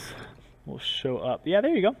 hopefully this will show up. Yeah,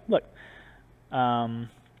 there you go. Look,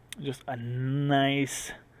 just a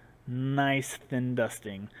nice thin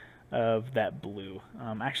dusting of that blue.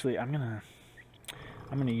 Actually, I'm gonna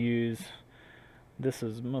use, this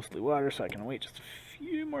is mostly water, so I can wait just a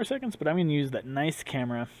few more seconds. But I'm gonna use that nice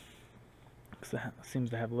camera because it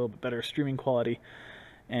seems to have a little bit better streaming quality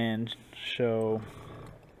and show.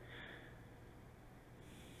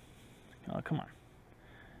 Oh, come on.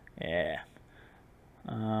 Yeah.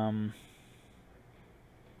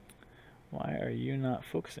 Why are you not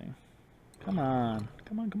focusing? Come on,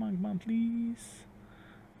 please.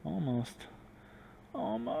 Almost.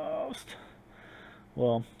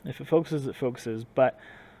 Well, if it focuses, it focuses, but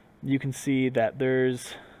you can see that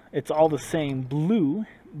it's all the same blue,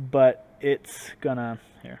 but it's gonna,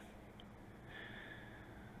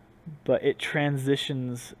 but it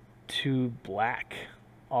transitions to black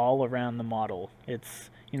all around the model. It's,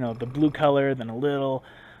 the blue color, then a little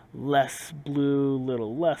less blue,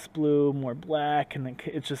 more black, and then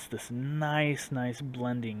it's just this nice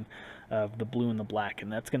blending of the blue and the black, and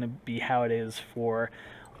that's going to be how it is for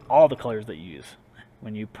all the colors that you use.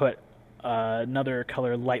 When you put another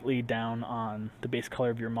color lightly down on the base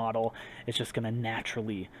color of your model, it's just going to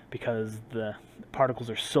naturally, because the particles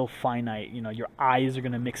are so finite, your eyes are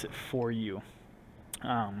going to mix it for you.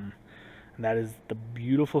 And that is the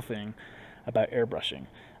beautiful thing about airbrushing.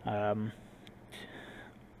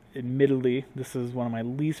 Admittedly, this is one of my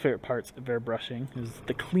least favorite parts of airbrushing, is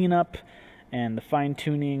the cleanup and the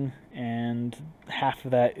fine-tuning, and half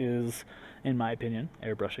of that is, in my opinion,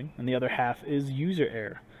 airbrushing, and the other half is user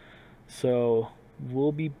error. So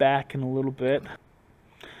we'll be back in a little bit.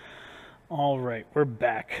 Alright, we're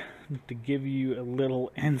back to give you a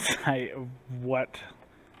little insight of what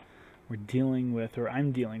we're dealing with, or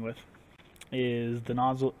I'm dealing with, is the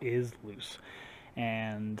nozzle is loose.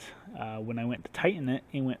 And when I went to tighten it,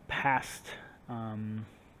 it went past the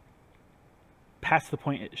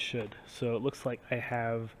point it should. So it looks like I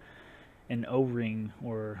have an O-ring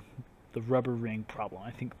or the rubber ring problem.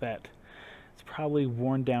 I think that it's probably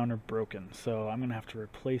worn down or broken, so I'm gonna have to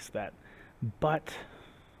replace that. But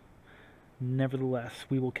nevertheless,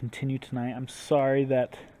 we will continue tonight. I'm sorry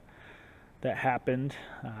that happened.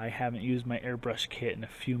 I haven't used my airbrush kit in a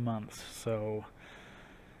few months, so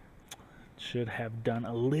should have done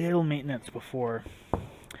a little maintenance before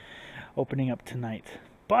opening up tonight.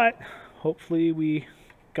 But hopefully we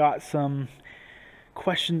got some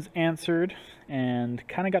questions answered and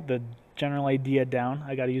kind of got the general idea down.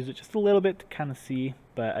 I got to use it just a little bit to kind of see,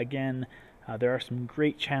 but again, there are some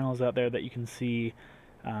great channels out there that you can see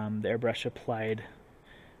the airbrush applied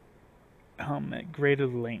at greater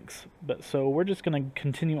lengths. But so we're just going to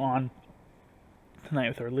continue on tonight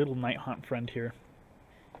with our little Nighthaunt friend here.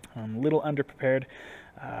 A little underprepared.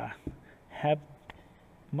 Have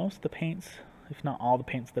most of the paints, if not all the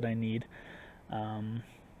paints that I need.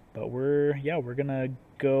 But we're gonna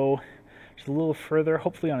go just a little further,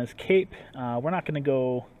 hopefully on his cape. We're not gonna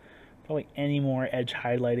go probably any more edge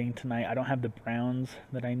highlighting tonight. I don't have the browns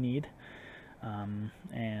that I need,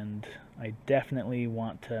 and I definitely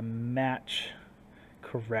want to match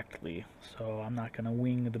correctly, so I'm not gonna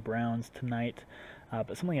wing the browns tonight.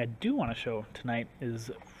 But something I do want to show tonight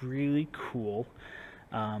is really cool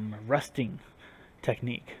rusting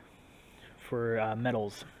technique for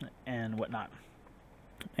metals and whatnot.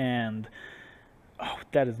 And oh,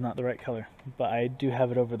 that is not the right color, but I do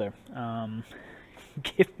have it over there.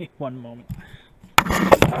 Give me one moment.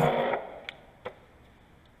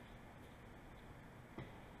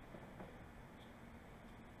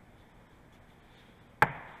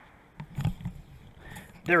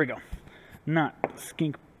 There we go. Not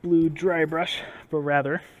skink blue dry brush, but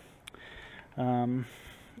rather,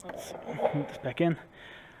 let's put this back in.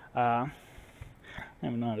 I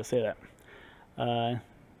don't even know how to say that.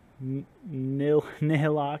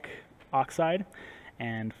 Nihilok Oxide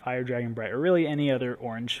and Fire Dragon Bright, or really any other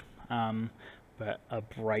orange, but a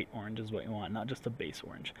bright orange is what you want, not just a base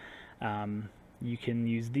orange. You can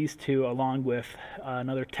use these two along with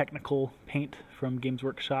another technical paint from Games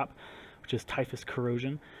Workshop, which is Typhus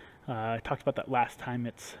Corrosion. I talked about that last time.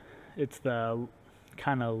 It's the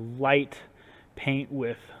kind of light paint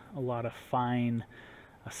with a lot of fine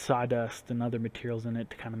sawdust and other materials in it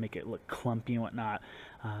to kind of make it look clumpy and whatnot.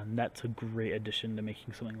 That's a great addition to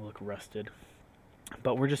making something look rusted.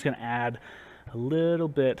 But we're just going to add a little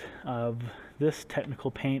bit of this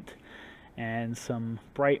technical paint and some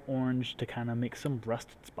bright orange to kind of make some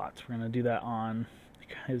rusted spots. We're going to do that on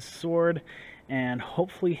his sword and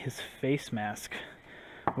hopefully his face mask,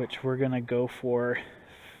 which we're going to go for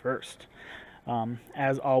first.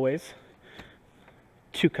 As always,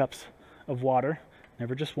 2 cups of water,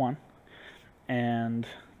 never just one, and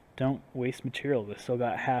don't waste material. We've still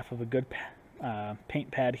got half of a good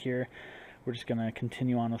paint pad here. We're just going to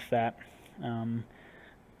continue on with that.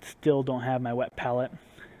 Still don't have my wet palette.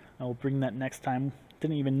 I will bring that next time.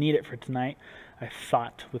 Didn't even need it for tonight, I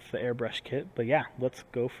thought, with the airbrush kit, but yeah, let's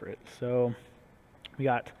go for it. So we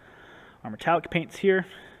got our metallic paints here.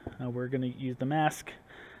 We're going to use the mask.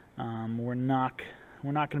 We're not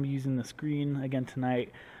going to be using this green again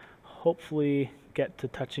tonight. Hopefully get to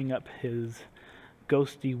touching up his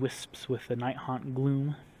ghosty wisps with the Nighthaunt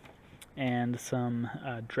Gloom and some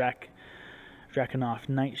Drakenhof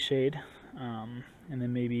Nightshade, and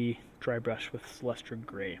then maybe dry brush with Celestra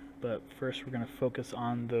Gray. But first we're going to focus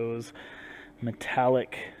on those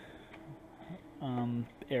metallic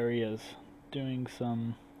areas, doing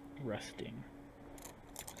some rusting.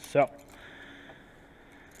 So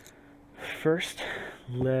first,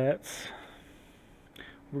 what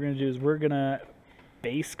we're going to do is we're going to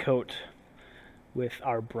base coat with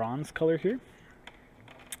our bronze color here,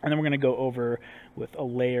 and then we're going to go over with a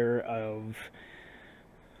layer of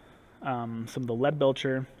some of the lead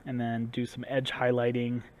belcher, and then do some edge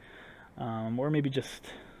highlighting, or maybe just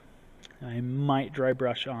I might dry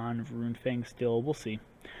brush on Runefang still, we'll see,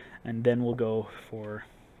 and then we'll go for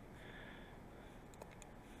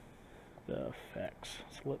the effects.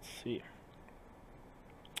 So let's see.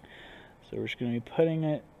 So we're just going to be putting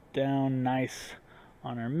it down nice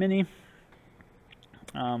on our mini.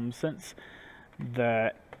 Since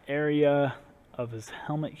the area of his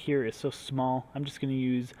helmet here is so small, I'm just going to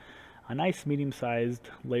use a nice medium-sized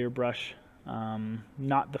layer brush,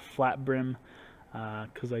 not the flat brim,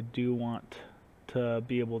 because I do want to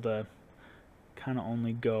be able to kind of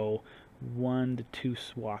only go 1 to 2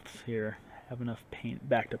 swaths here, have enough paint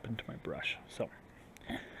backed up into my brush. So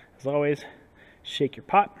as always, shake your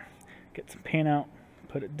pot, get some paint out,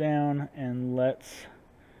 put it down, and let's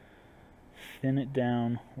thin it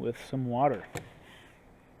down with some water.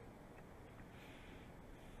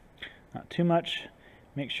 Not too much.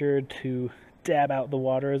 Make sure to dab out the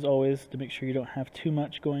water as always to make sure you don't have too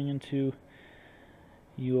much going into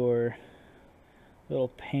your little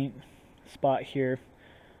paint spot here.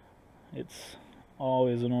 It's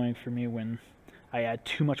always annoying for me when I add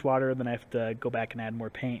too much water, then I have to go back and add more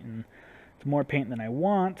paint, and it's more paint than I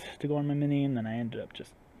want to go on my mini, and then I ended up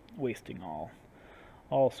just wasting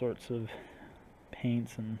all sorts of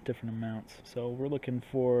paints and different amounts. So we're looking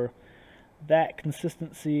for that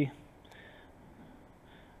consistency,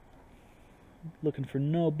 looking for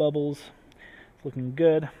no bubbles. It's looking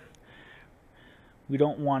good. We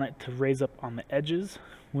don't want it to raise up on the edges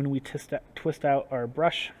when we twist out our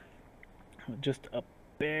brush. just a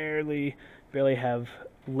barely have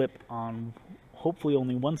lip on hopefully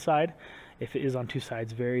only one side. If it is on two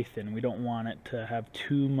sides, very thin. We don't want it to have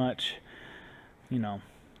too much, you know,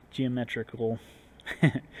 geometrical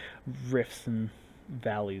rifts and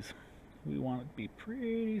valleys. We want it to be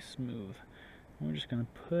pretty smooth. We're just going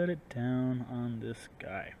to put it down on this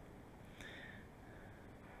guy.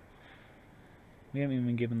 We haven't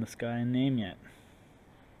even given this guy a name yet.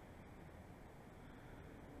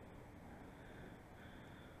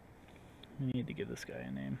 We need to give this guy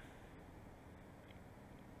a name.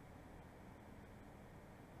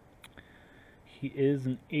 He is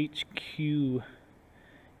an HQ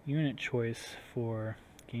unit choice for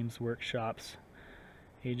Games Workshop's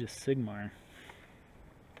Age of Sigmar,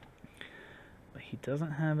 but he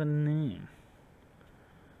doesn't have a name.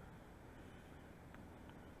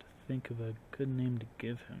 To think of a good name to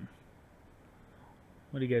give him.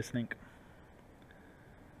 What do you guys think?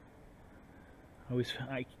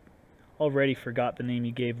 I already forgot the name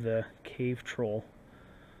you gave the cave troll.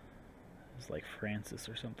 It was like Francis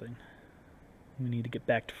or something. We need to get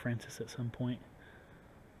back to Francis at some point.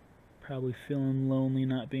 Probably feeling lonely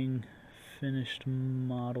not being finished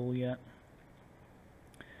model yet.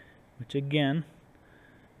 Which again,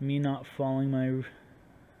 me not following my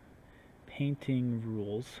painting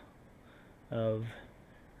rules of,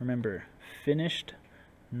 remember, finished,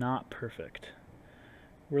 not perfect.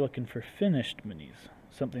 We're looking for finished minis.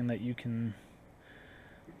 Something that you can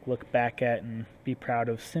look back at and be proud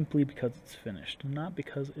of simply because it's finished, not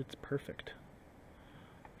because it's perfect.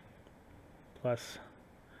 Plus,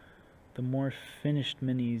 the more finished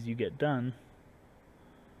minis you get done,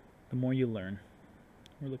 the more you learn.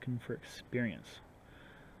 We're looking for experience.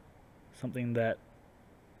 Something that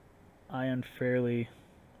I unfairly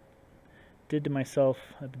did to myself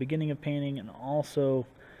at the beginning of painting and also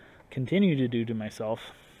continue to do to myself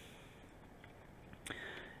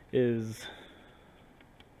is,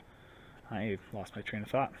 I lost my train of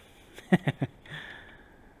thought,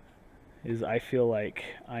 is I feel like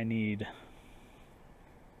I need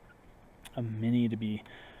a mini to be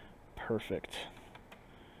perfect,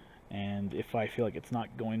 and if I feel like it's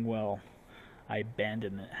not going well, I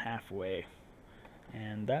abandon it halfway,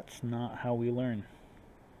 and that's not how we learn.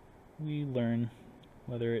 We learn,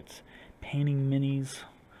 whether it's painting minis,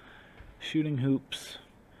 shooting hoops,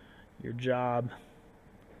 your job,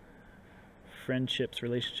 friendships,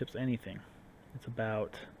 relationships, anything. It's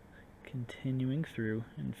about continuing through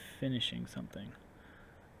and finishing something,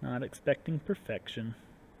 not expecting perfection.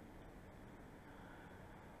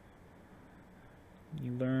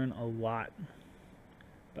 You learn a lot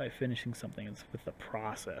by finishing something. It's with the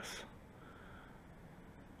process.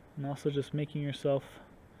 And also just making yourself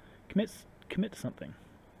commit to something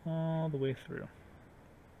all the way through.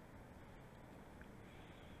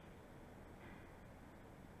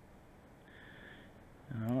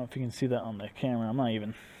 I don't know if you can see that on the camera. I'm not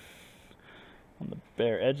even on the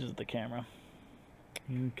bare edges of the camera.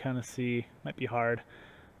 You can kind of see, might be hard,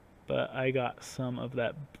 but I got some of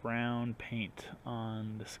that brown paint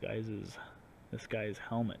on this guy's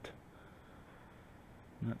helmet.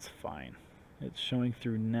 And that's fine. It's showing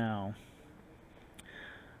through now,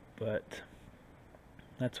 but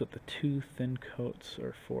that's what the 2 thin coats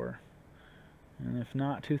are for. And if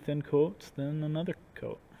not 2 thin coats, then another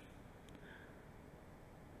coat.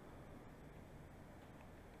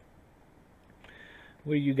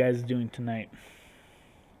 What are you guys doing tonight?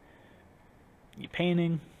 You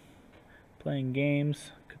painting, playing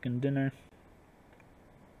games, cooking dinner?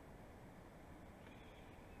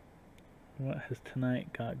 What has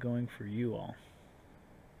tonight got going for you all?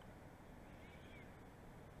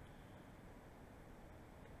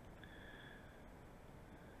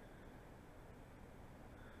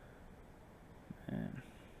 Man,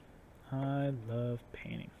 I love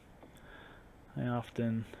painting. I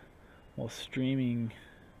often, while streaming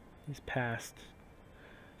these past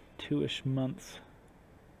 2-ish months,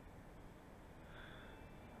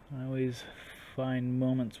 I always find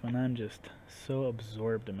moments when I'm just so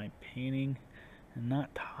absorbed in my painting and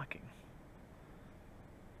not talking.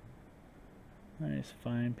 I just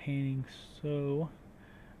find painting so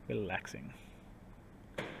relaxing.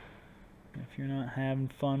 If you're not having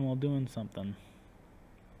fun while doing something,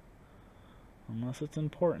 unless it's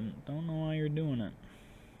important, don't know why you're doing it.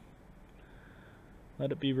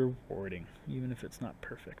 Let it be rewarding, even if it's not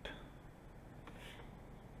perfect.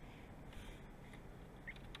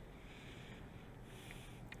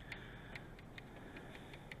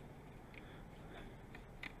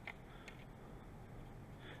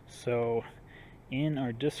 So, in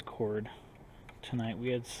our Discord tonight, we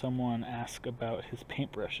had someone ask about his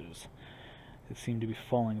paintbrushes. It seemed to be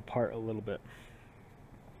falling apart a little bit.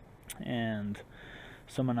 And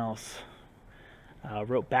someone else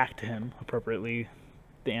wrote back to him appropriately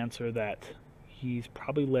the answer that he's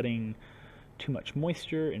probably letting too much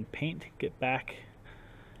moisture and paint get back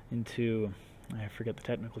into, I forget the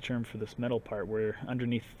technical term for this metal part, where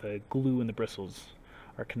underneath the glue and the bristles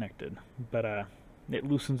are connected. But it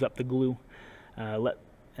loosens up the glue,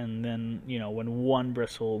 and then, you know, when one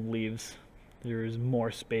bristle leaves, there's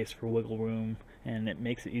more space for wiggle room, and it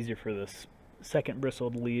makes it easier for this second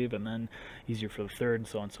bristle to leave, and then easier for the third, and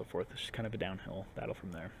so on and so forth. It's just kind of a downhill battle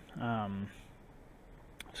from there.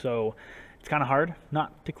 So it's kind of hard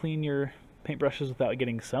not to clean your paintbrushes without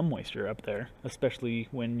getting some moisture up there, especially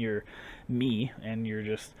when you're me and you're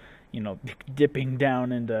just, you know, dipping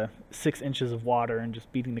down into 6 inches of water and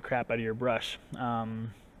just beating the crap out of your brush.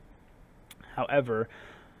 However,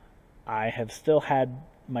 I have still had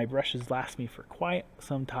my brushes last me for quite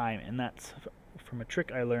some time, and that's from a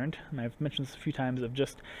trick I learned, and I've mentioned this a few times, of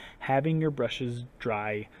just having your brushes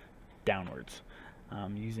dry downwards,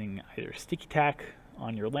 using either sticky tack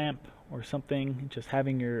on your lamp or something. Just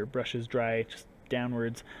having your brushes dry just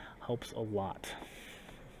downwards helps a lot.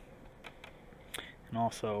 And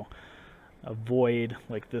also avoid,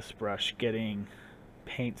 like this brush, getting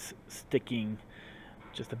paints sticking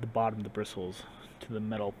just at the bottom of the bristles to the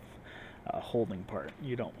metal holding part.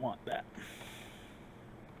 You don't want that.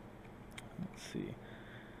 Let's see.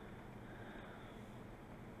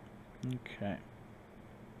 Okay.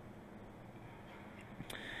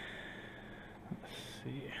 Let's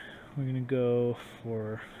see. We're going to go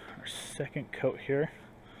for our second coat here.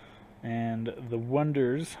 And the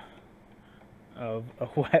wonders of a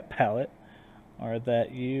wet palette are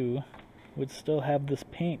that you would still have this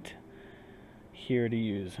paint here to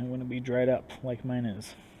use. It wouldn't be dried up like mine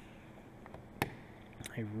is.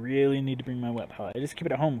 I really need to bring my wet palette. I just keep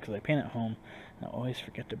it at home because I paint at home, and I always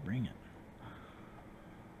forget to bring it.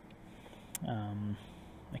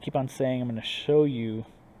 I keep on saying I'm going to show you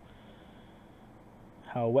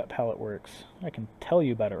how a wet palette works. I can tell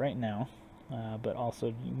you about it right now, but also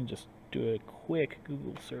you can just do a quick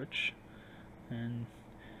Google search and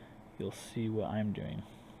you'll see what I'm doing.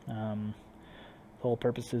 The whole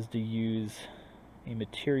purpose is to use a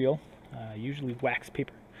material, usually wax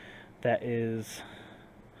paper, that is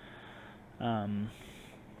a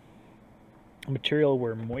material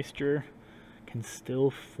where moisture can still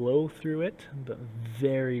flow through it, but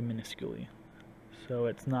very minusculely. So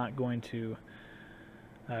it's not going to,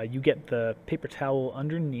 you get the paper towel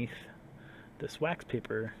underneath this wax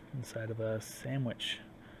paper inside of a sandwich.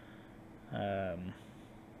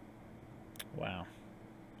 Wow.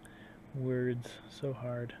 Words, so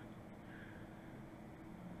hard.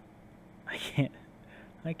 I can't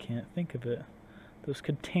think of it. Those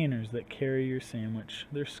containers that carry your sandwich,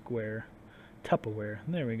 they're square. Tupperware,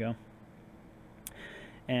 there we go.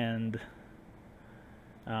 And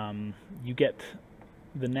you get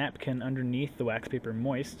the napkin underneath the wax paper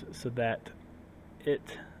moist so that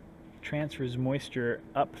it transfers moisture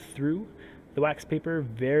up through the wax paper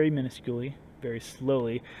very minusculely, very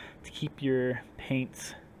slowly, to keep your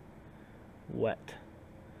paints wet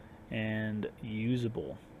and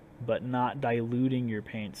usable, but not diluting your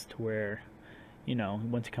paints to where, you know,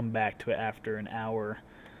 once you come back to it after an hour,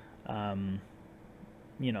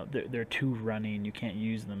 you know, they're too runny and you can't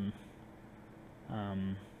use them.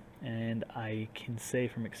 And I can say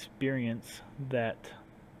from experience that,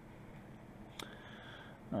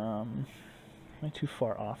 am I too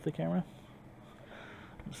far off the camera?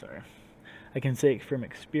 I'm sorry. I can say from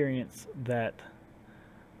experience that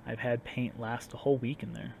I've had paint last a whole week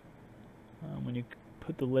in there. When you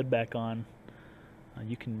put the lid back on,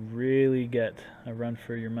 you can really get a run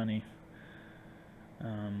for your money.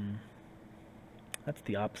 That's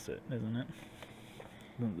the opposite, isn't it?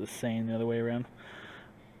 The saying the other way around.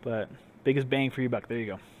 But biggest bang for your buck, there you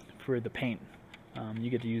go, for the paint. You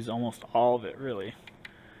get to use almost all of it, really.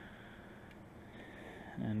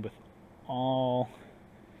 And with all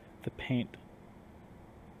the paint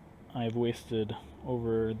I've wasted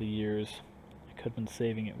over the years, I could have been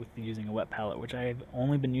saving it with using a wet palette, which I've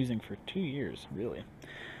only been using for 2 years, really.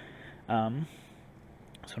 So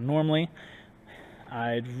normally,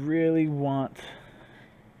 I'd really want...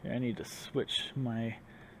 I need to switch my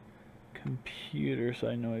computer so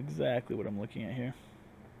I know exactly what I'm looking at here.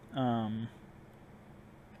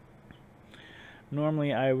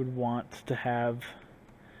 Normally I would want to have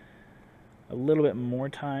a little bit more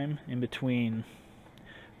time in between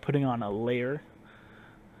putting on a layer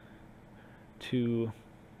to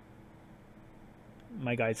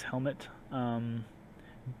my guy's helmet.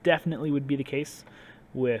 Definitely would be the case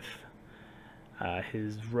with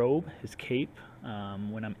his robe, his cape.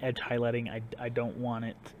 When I'm edge highlighting, I don't want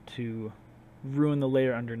it to ruin the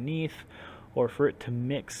layer underneath, or for it to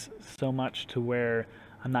mix so much to where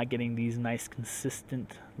I'm not getting these nice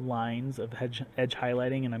consistent lines of edge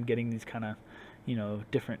highlighting, and I'm getting these kind of, you know,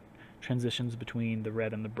 different transitions between the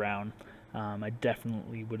red and the brown. I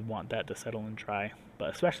definitely would want that to settle and dry, but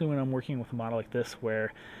especially when I'm working with a model like this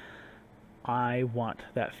where I want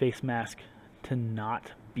that face mask to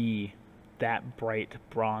not be that bright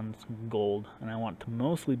bronze gold, and I want to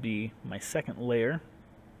mostly be my second layer,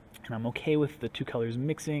 and I'm okay with the two colors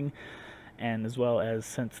mixing, and as well as,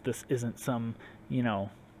 since this isn't some, you know,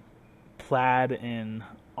 plaid in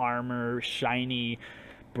armor, shiny,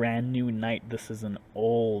 brand new knight, this is an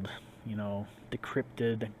old, you know,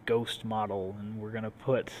 decrypted ghost model, and we're gonna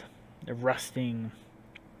put the rusting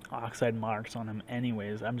oxide marks on him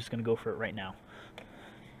anyways. I'm just gonna go for it right now.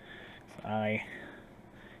 So I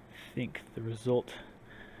think the result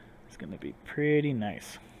is gonna be pretty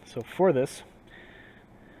nice. So for this,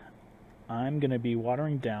 I'm gonna be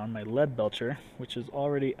watering down my lead belcher, which is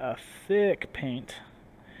already a thick paint,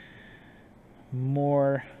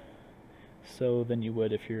 more so than you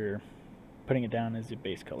would if you're putting it down as your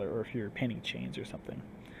base color, or if you're painting chains or something.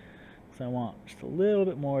 So I want just a little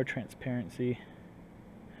bit more transparency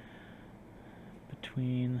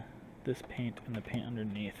between this paint and the paint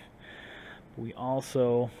underneath. We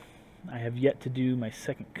also, I have yet to do my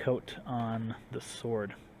second coat on the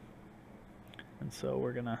sword, and so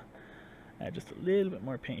we're gonna add just a little bit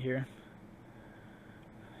more paint here.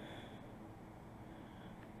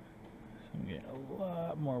 So I'm getting a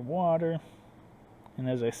lot more water. And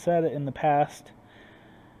as I said in the past,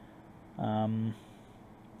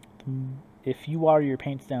 if you water your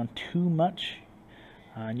paints down too much,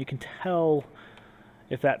 and you can tell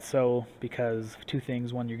if that's so because of two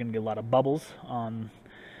things. One, you're going to get a lot of bubbles on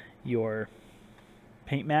your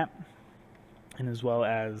paint map, and as well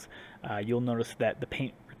as you'll notice that the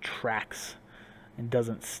paint retracts and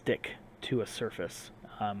doesn't stick to a surface,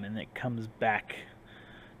 and it comes back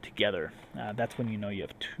together. That's when you know you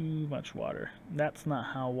have too much water. That's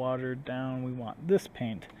not how watered down we want this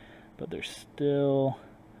paint, but there's still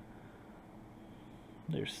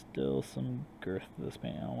some girth to this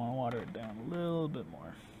paint. I want to water it down a little bit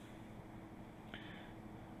more.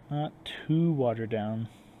 Not too watered down.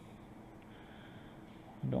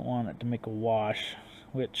 I don't want it to make a wash,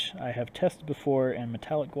 which I have tested before, and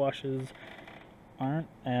metallic washes aren't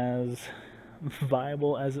as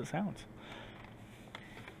viable as it sounds.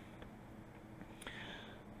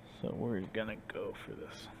 So we're gonna go for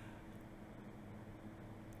this.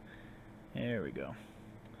 There we go.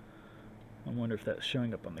 I wonder if that's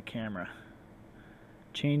showing up on the camera.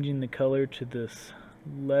 Changing the color to this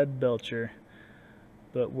lead belcher,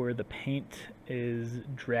 but where the paint is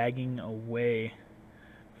dragging away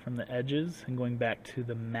from the edges and going back to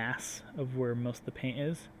the mass of where most of the paint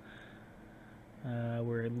is.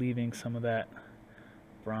 We're leaving some of that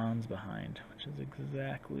bronze behind, which is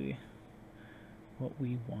exactly what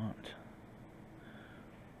we want.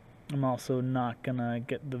 I'm also not gonna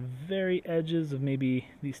get the very edges of maybe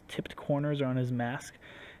these tipped corners around his mask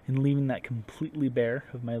and leaving that completely bare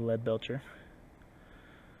of my lead belcher.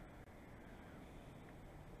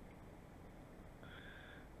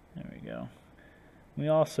 There we go. We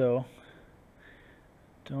also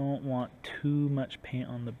don't want too much paint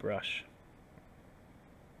on the brush,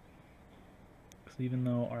 because even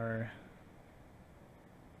though our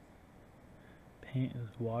paint is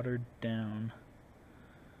watered down,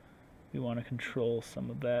 we want to control some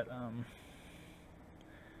of that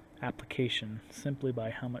application simply by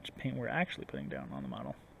how much paint we're actually putting down on the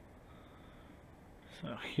model.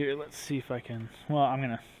 So here, let's see if I can, well,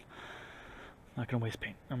 not gonna waste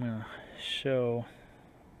paint. I'm gonna show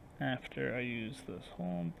after I use this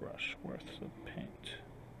whole brush worth of paint.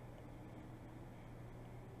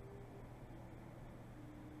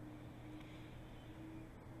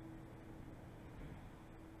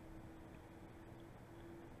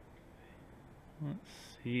 Let's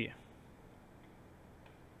see.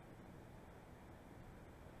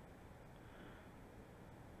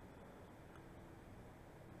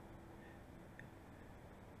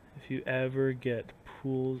 If you ever get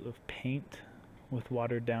pools of paint with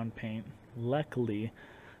watered down paint, luckily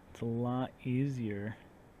it's a lot easier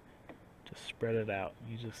to spread it out.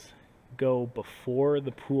 You just go before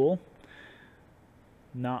the pool.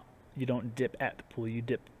 You don't dip at the pool, you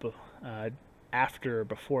dip after or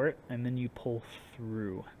before it, and then you pull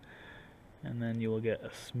through, and then you will get a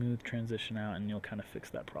smooth transition out, and you'll kind of fix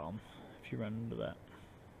that problem if you run into that.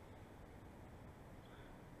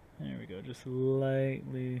 There we go, just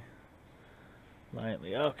lightly,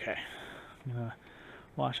 okay. I'm gonna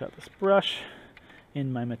wash out this brush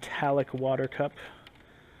in my metallic water cup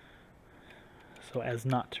so as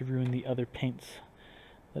not to ruin the other paints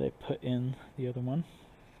that I put in the other one.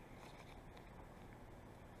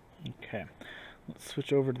 Okay, let's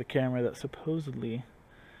switch over to the camera that supposedly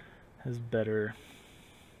has better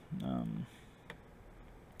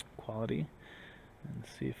quality and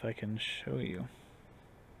see if I can show you.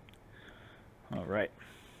 All right.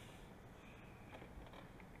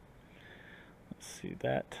 Let's see,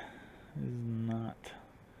 that is not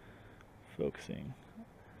focusing.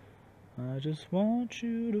 I just want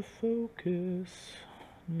you to focus,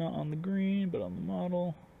 not on the green, but on the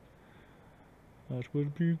model. That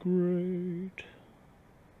would be great.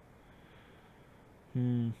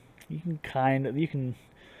 You can kind of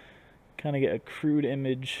get a crude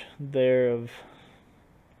image there of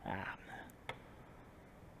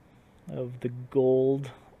the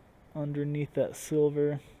gold underneath that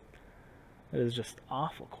silver. It is just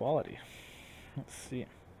awful quality. Let's see.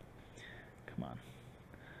 Come on.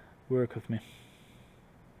 Work with me.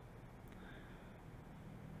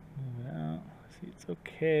 Move it out. See, it's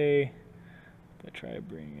okay. If I try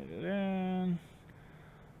bringing it in.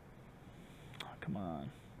 Oh, come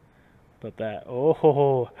on. But that.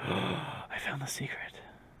 Oh, I found the secret.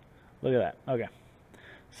 Look at that. Okay.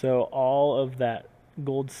 So all of that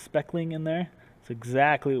gold speckling in there is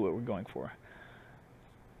exactly what we're going for.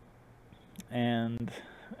 And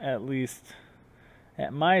at least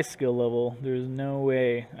at my skill level, there's no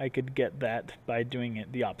way I could get that by doing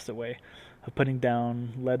it the opposite way of putting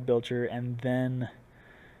down lead bilger and then,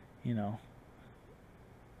 you know,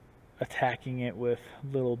 attacking it with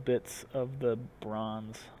little bits of the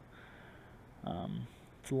bronze.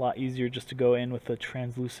 It's a lot easier just to go in with a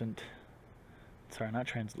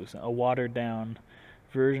a watered down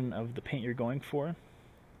version of the paint you're going for,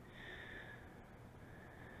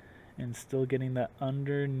 and still getting that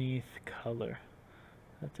underneath color.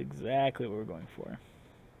 That's exactly what we're going for.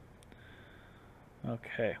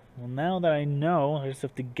 Okay, well now that I know, I just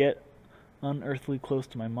have to get unearthly close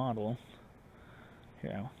to my model.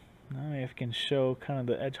 Here, now I can show kind of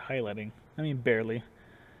the edge highlighting. I mean, barely.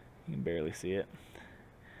 You can barely see it.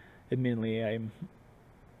 Admittedly, I'm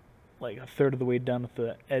like a third of the way done with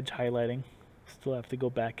the edge highlighting. Still have to go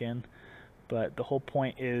back in. But the whole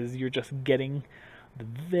point is you're just getting the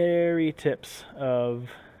very tips of...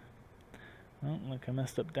 Oh, look, I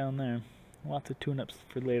messed up down there. Lots of tune-ups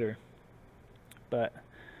for later. But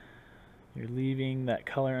you're leaving that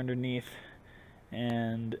color underneath,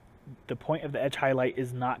 and the point of the edge highlight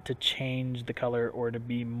is not to change the color or to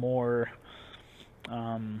be more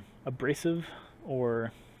abrasive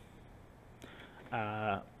or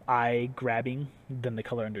eye-grabbing than the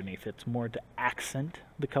color underneath. It's more to accent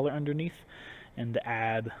the color underneath and to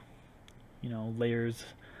add, you know, layers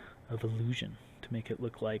of illusion to make it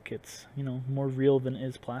look like it's, you know, more real than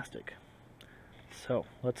is plastic. So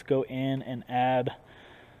let's go in and add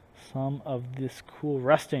some of this cool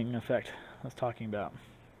rusting effect I was talking about.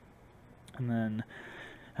 And then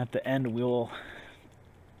at the end we'll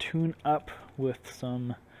tune up with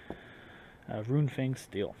some Runefang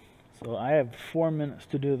steel. So I have 4 minutes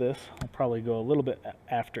to do this. I'll probably go a little bit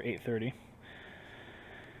after 8:30.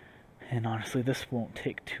 And honestly, this won't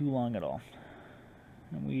take too long at all.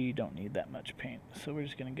 And we don't need that much paint, so we're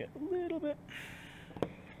just going to get a little bit.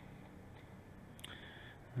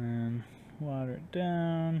 And water it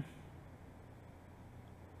down.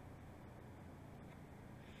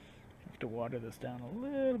 Have to water this down a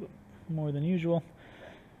little bit more than usual.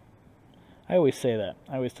 I always say that.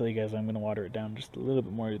 I always tell you guys I'm going to water it down just a little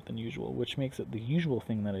bit more than usual, which makes it the usual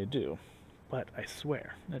thing that I do. But I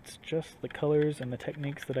swear, it's just the colors and the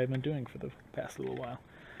techniques that I've been doing for the past little while.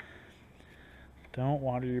 Don't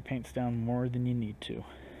water your paints down more than you need to.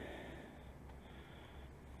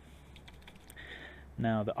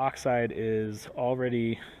 Now the oxide is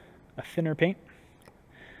already a thinner paint.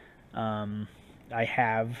 I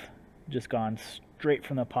have just gone straight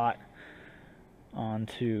from the pot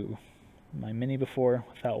onto my Mini before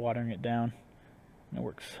without watering it down, and it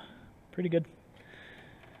works pretty good.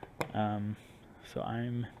 So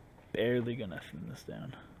I'm barely gonna thin this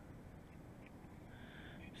down,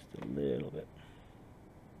 just a little bit.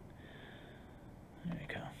 There you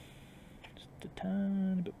go, just a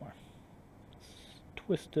tiny bit more.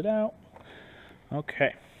 Twist it out.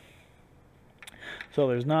 Okay, so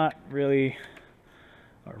there's not really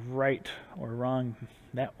a right or wrong.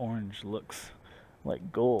 That orange looks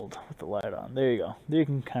like gold with the light on. There you go. There you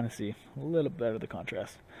can kind of see a little better the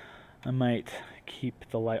contrast. I might keep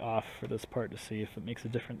the light off for this part to see if it makes a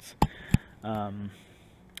difference.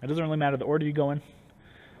 It doesn't really matter the order you go in.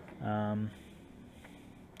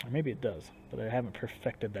 Or maybe it does, but I haven't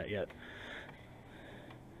perfected that yet.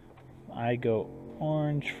 I go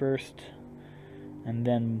orange first, and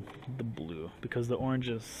then the blue, because the orange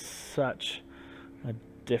is such a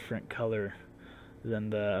different color than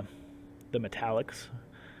the metallics,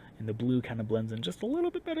 and the blue kind of blends in just a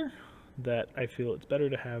little bit better, that I feel it's better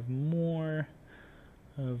to have more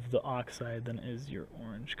of the oxide than is your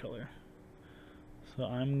orange color. So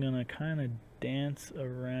I'm gonna kind of dance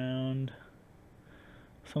around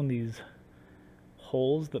some of these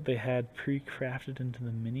holes that they had pre-crafted into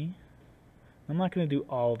the Mini. I'm not going to do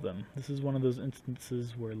all of them. This is one of those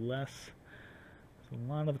instances where less is a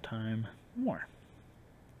lot of the time more.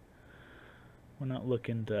 We're not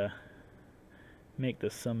looking to make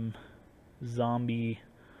this some zombie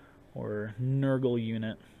or Nurgle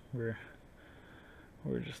unit. We're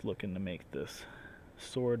just looking to make this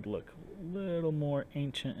sword look a little more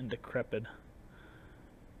ancient and decrepit.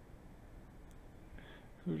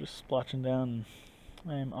 We're just splotching down.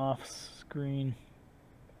 I am off screen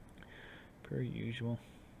per usual.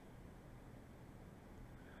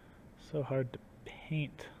 So hard to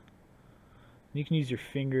paint. You can use your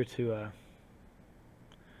finger to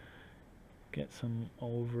get some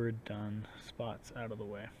overdone spots out of the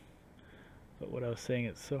way. But what I was saying,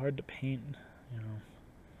 it's so hard to paint, you know,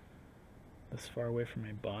 this far away from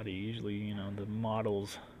my body. Usually, you know, the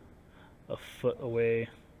model's a foot away,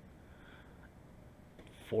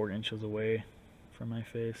 4 inches away from my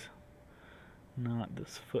face. Not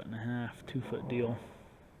this 1.5 foot, 2 foot deal.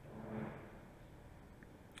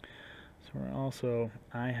 So we're also,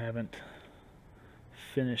 I haven't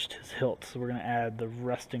finished his hilt, so we're going to add the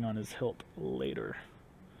rusting on his hilt later,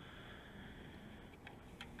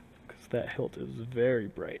 because that hilt is very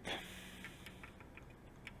bright.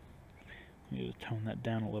 I need to tone that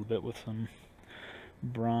down a little bit with some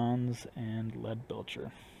bronze and lead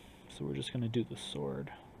belcher. So we're just going to do the sword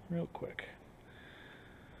real quick.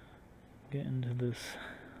 Get into this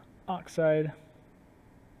oxide,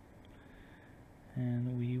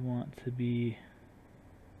 and we want to be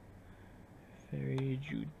very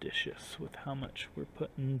judicious with how much we're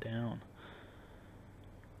putting down.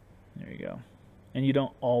 There you go. And you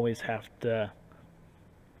don't always have to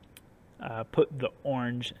put the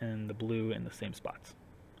orange and the blue in the same spots.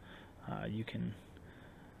 You can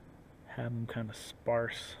have them kind of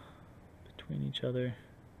sparse between each other.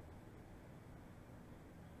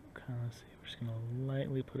 Kind of see, we're just going to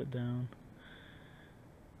lightly put it down.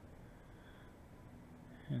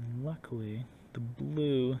 And luckily, the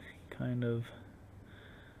blue kind of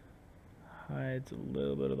hides a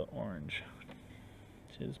little bit of the orange,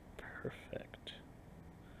 which is perfect.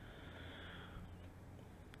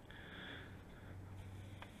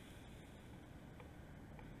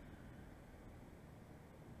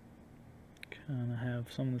 Kind of have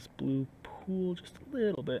some of this blue pool just a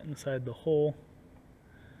little bit inside the hole.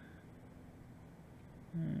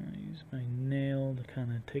 Use my nail to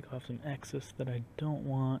kind of take off some excess that I don't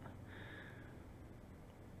want.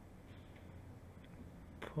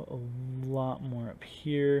 Put a lot more up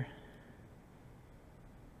here.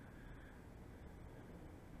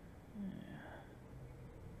 Yeah.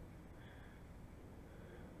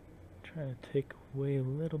 Try to take away a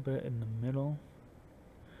little bit in the middle.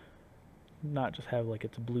 Not just have like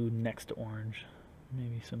it's blue next to orange.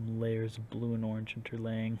 Maybe some layers of blue and orange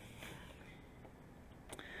interlaying.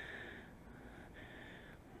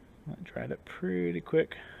 I dried it pretty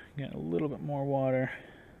quick. Get a little bit more water.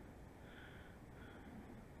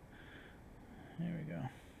 There we go.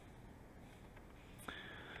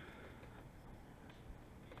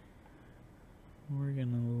 We're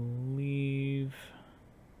gonna leave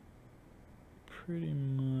pretty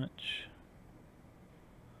much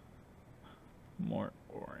more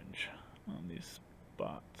orange on these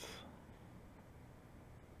spots.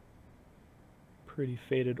 Pretty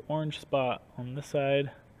faded orange spot on this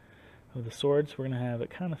side of the sword, so we're going to have a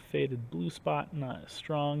kind of faded blue spot, not as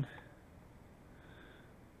strong.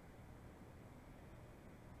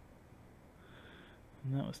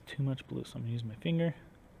 And that was too much blue, so I'm going to use my finger.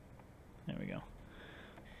 There we go.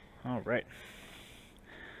 Alright.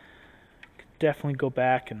 Definitely go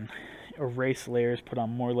back and erase layers, put on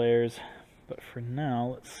more layers, but for now,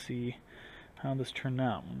 let's see how this turned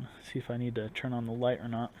out. See if I need to turn on the light or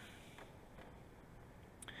not.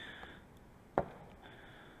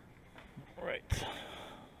 Right.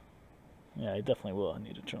 Yeah, I definitely will. I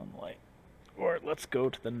need to turn on the light. Or let's go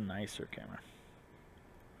to the nicer camera.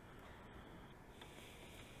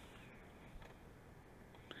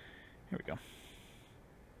 Here we go.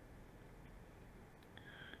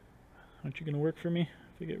 Aren't you going to work for me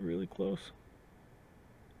if I get really close?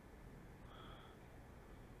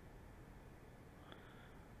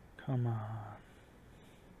 Come on.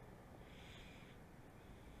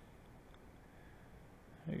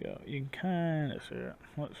 There you go. You can kind of see it.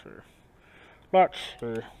 Let's see. Let's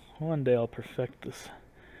see. One day I'll perfect this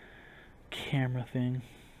camera thing.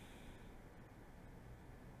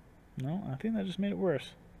 No, I think that just made it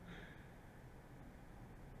worse.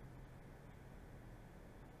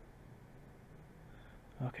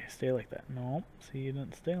 Okay, stay like that. No, see, you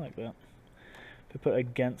didn't stay like that. If I put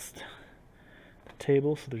against the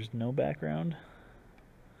table so there's no background.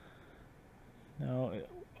 No,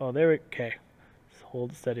 oh, there we go. Okay, just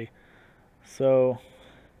hold it steady. So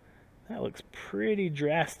that looks pretty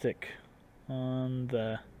drastic on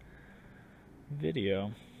the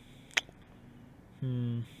video.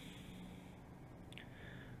 If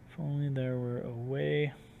only there were a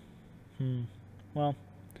way. Well,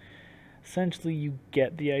 essentially you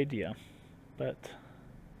get the idea, but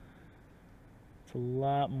it's a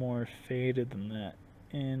lot more faded than that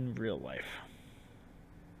in real life.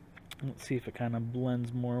 Let's see if it kind of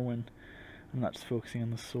blends more when I'm not just focusing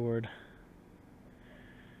on the sword.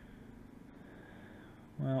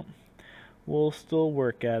 Well, we'll still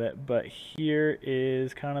work at it, but here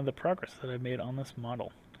is kind of the progress that I've made on this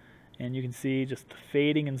model. And you can see just the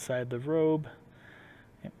fading inside the robe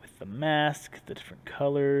with the mask, the different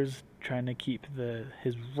colors, trying to keep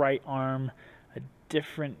his right arm a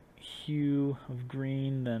different hue of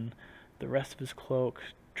green than the rest of his cloak.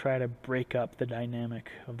 Try to break up the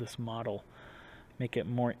dynamic of this model, make it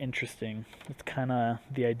more interesting. It's kind of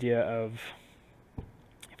the idea of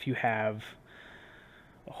if you have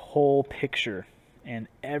a whole picture and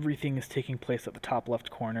everything is taking place at the top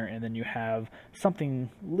left corner, and then you have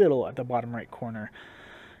something little at the bottom right corner,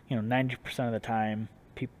 90% of the time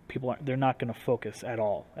they're not going to focus at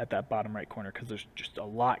all at that bottom right corner because there's just a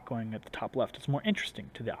lot going at the top left. It's more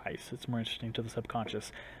interesting to the eyes, it's more interesting to the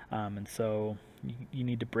subconscious, and so you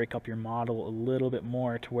need to break up your model a little bit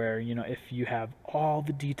more to where, if you have all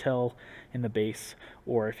the detail in the base,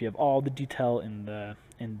 or if you have all the detail in the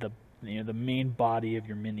the main body of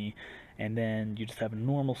your mini, and then you just have a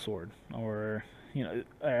normal sword, or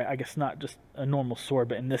I guess not just a normal sword,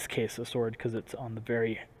 but in this case a sword because it's on the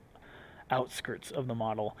very outskirts of the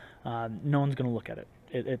model. No one's going to look at it.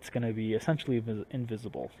 It's going to be essentially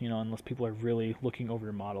invisible, unless people are really looking over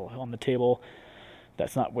your model. On the table,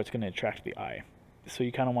 that's not what's going to attract the eye. So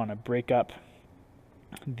you kind of want to break up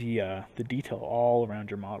the detail all around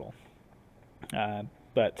your model,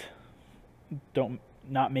 but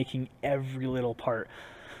not making every little part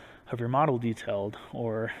of your model detailed,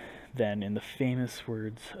 or then in the famous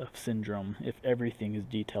words of Syndrome, if everything is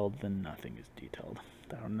detailed, then nothing is detailed.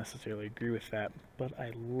 I don't necessarily agree with that, but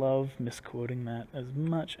I love misquoting that as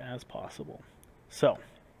much as possible. So,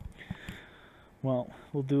 well,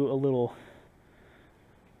 we'll do a little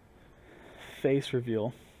face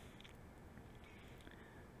reveal.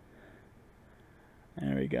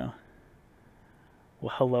 There we go.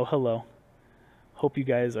 Well, hello. Hope you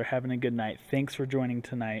guys are having a good night. Thanks for joining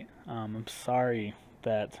tonight. I'm sorry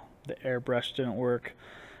that the airbrush didn't work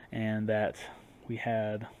and that we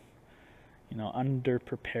had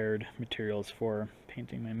underprepared materials for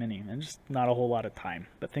painting my mini and just not a whole lot of time.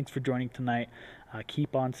 But thanks for joining tonight.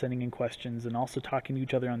 Keep on sending in questions and also talking to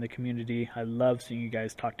each other on the community. I love seeing you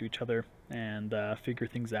guys talk to each other and figure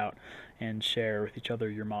things out and share with each other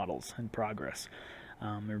your models and progress.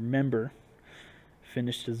 Remember,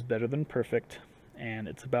 finished is better than perfect, and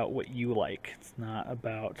it's about what you like. It's not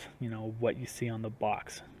about what you see on the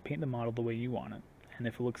box. Paint the model the way you want it, and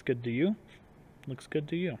if it looks good to you, it looks good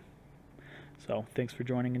to you. So thanks for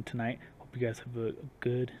joining in tonight. Hope you guys have a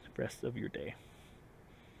good rest of your day.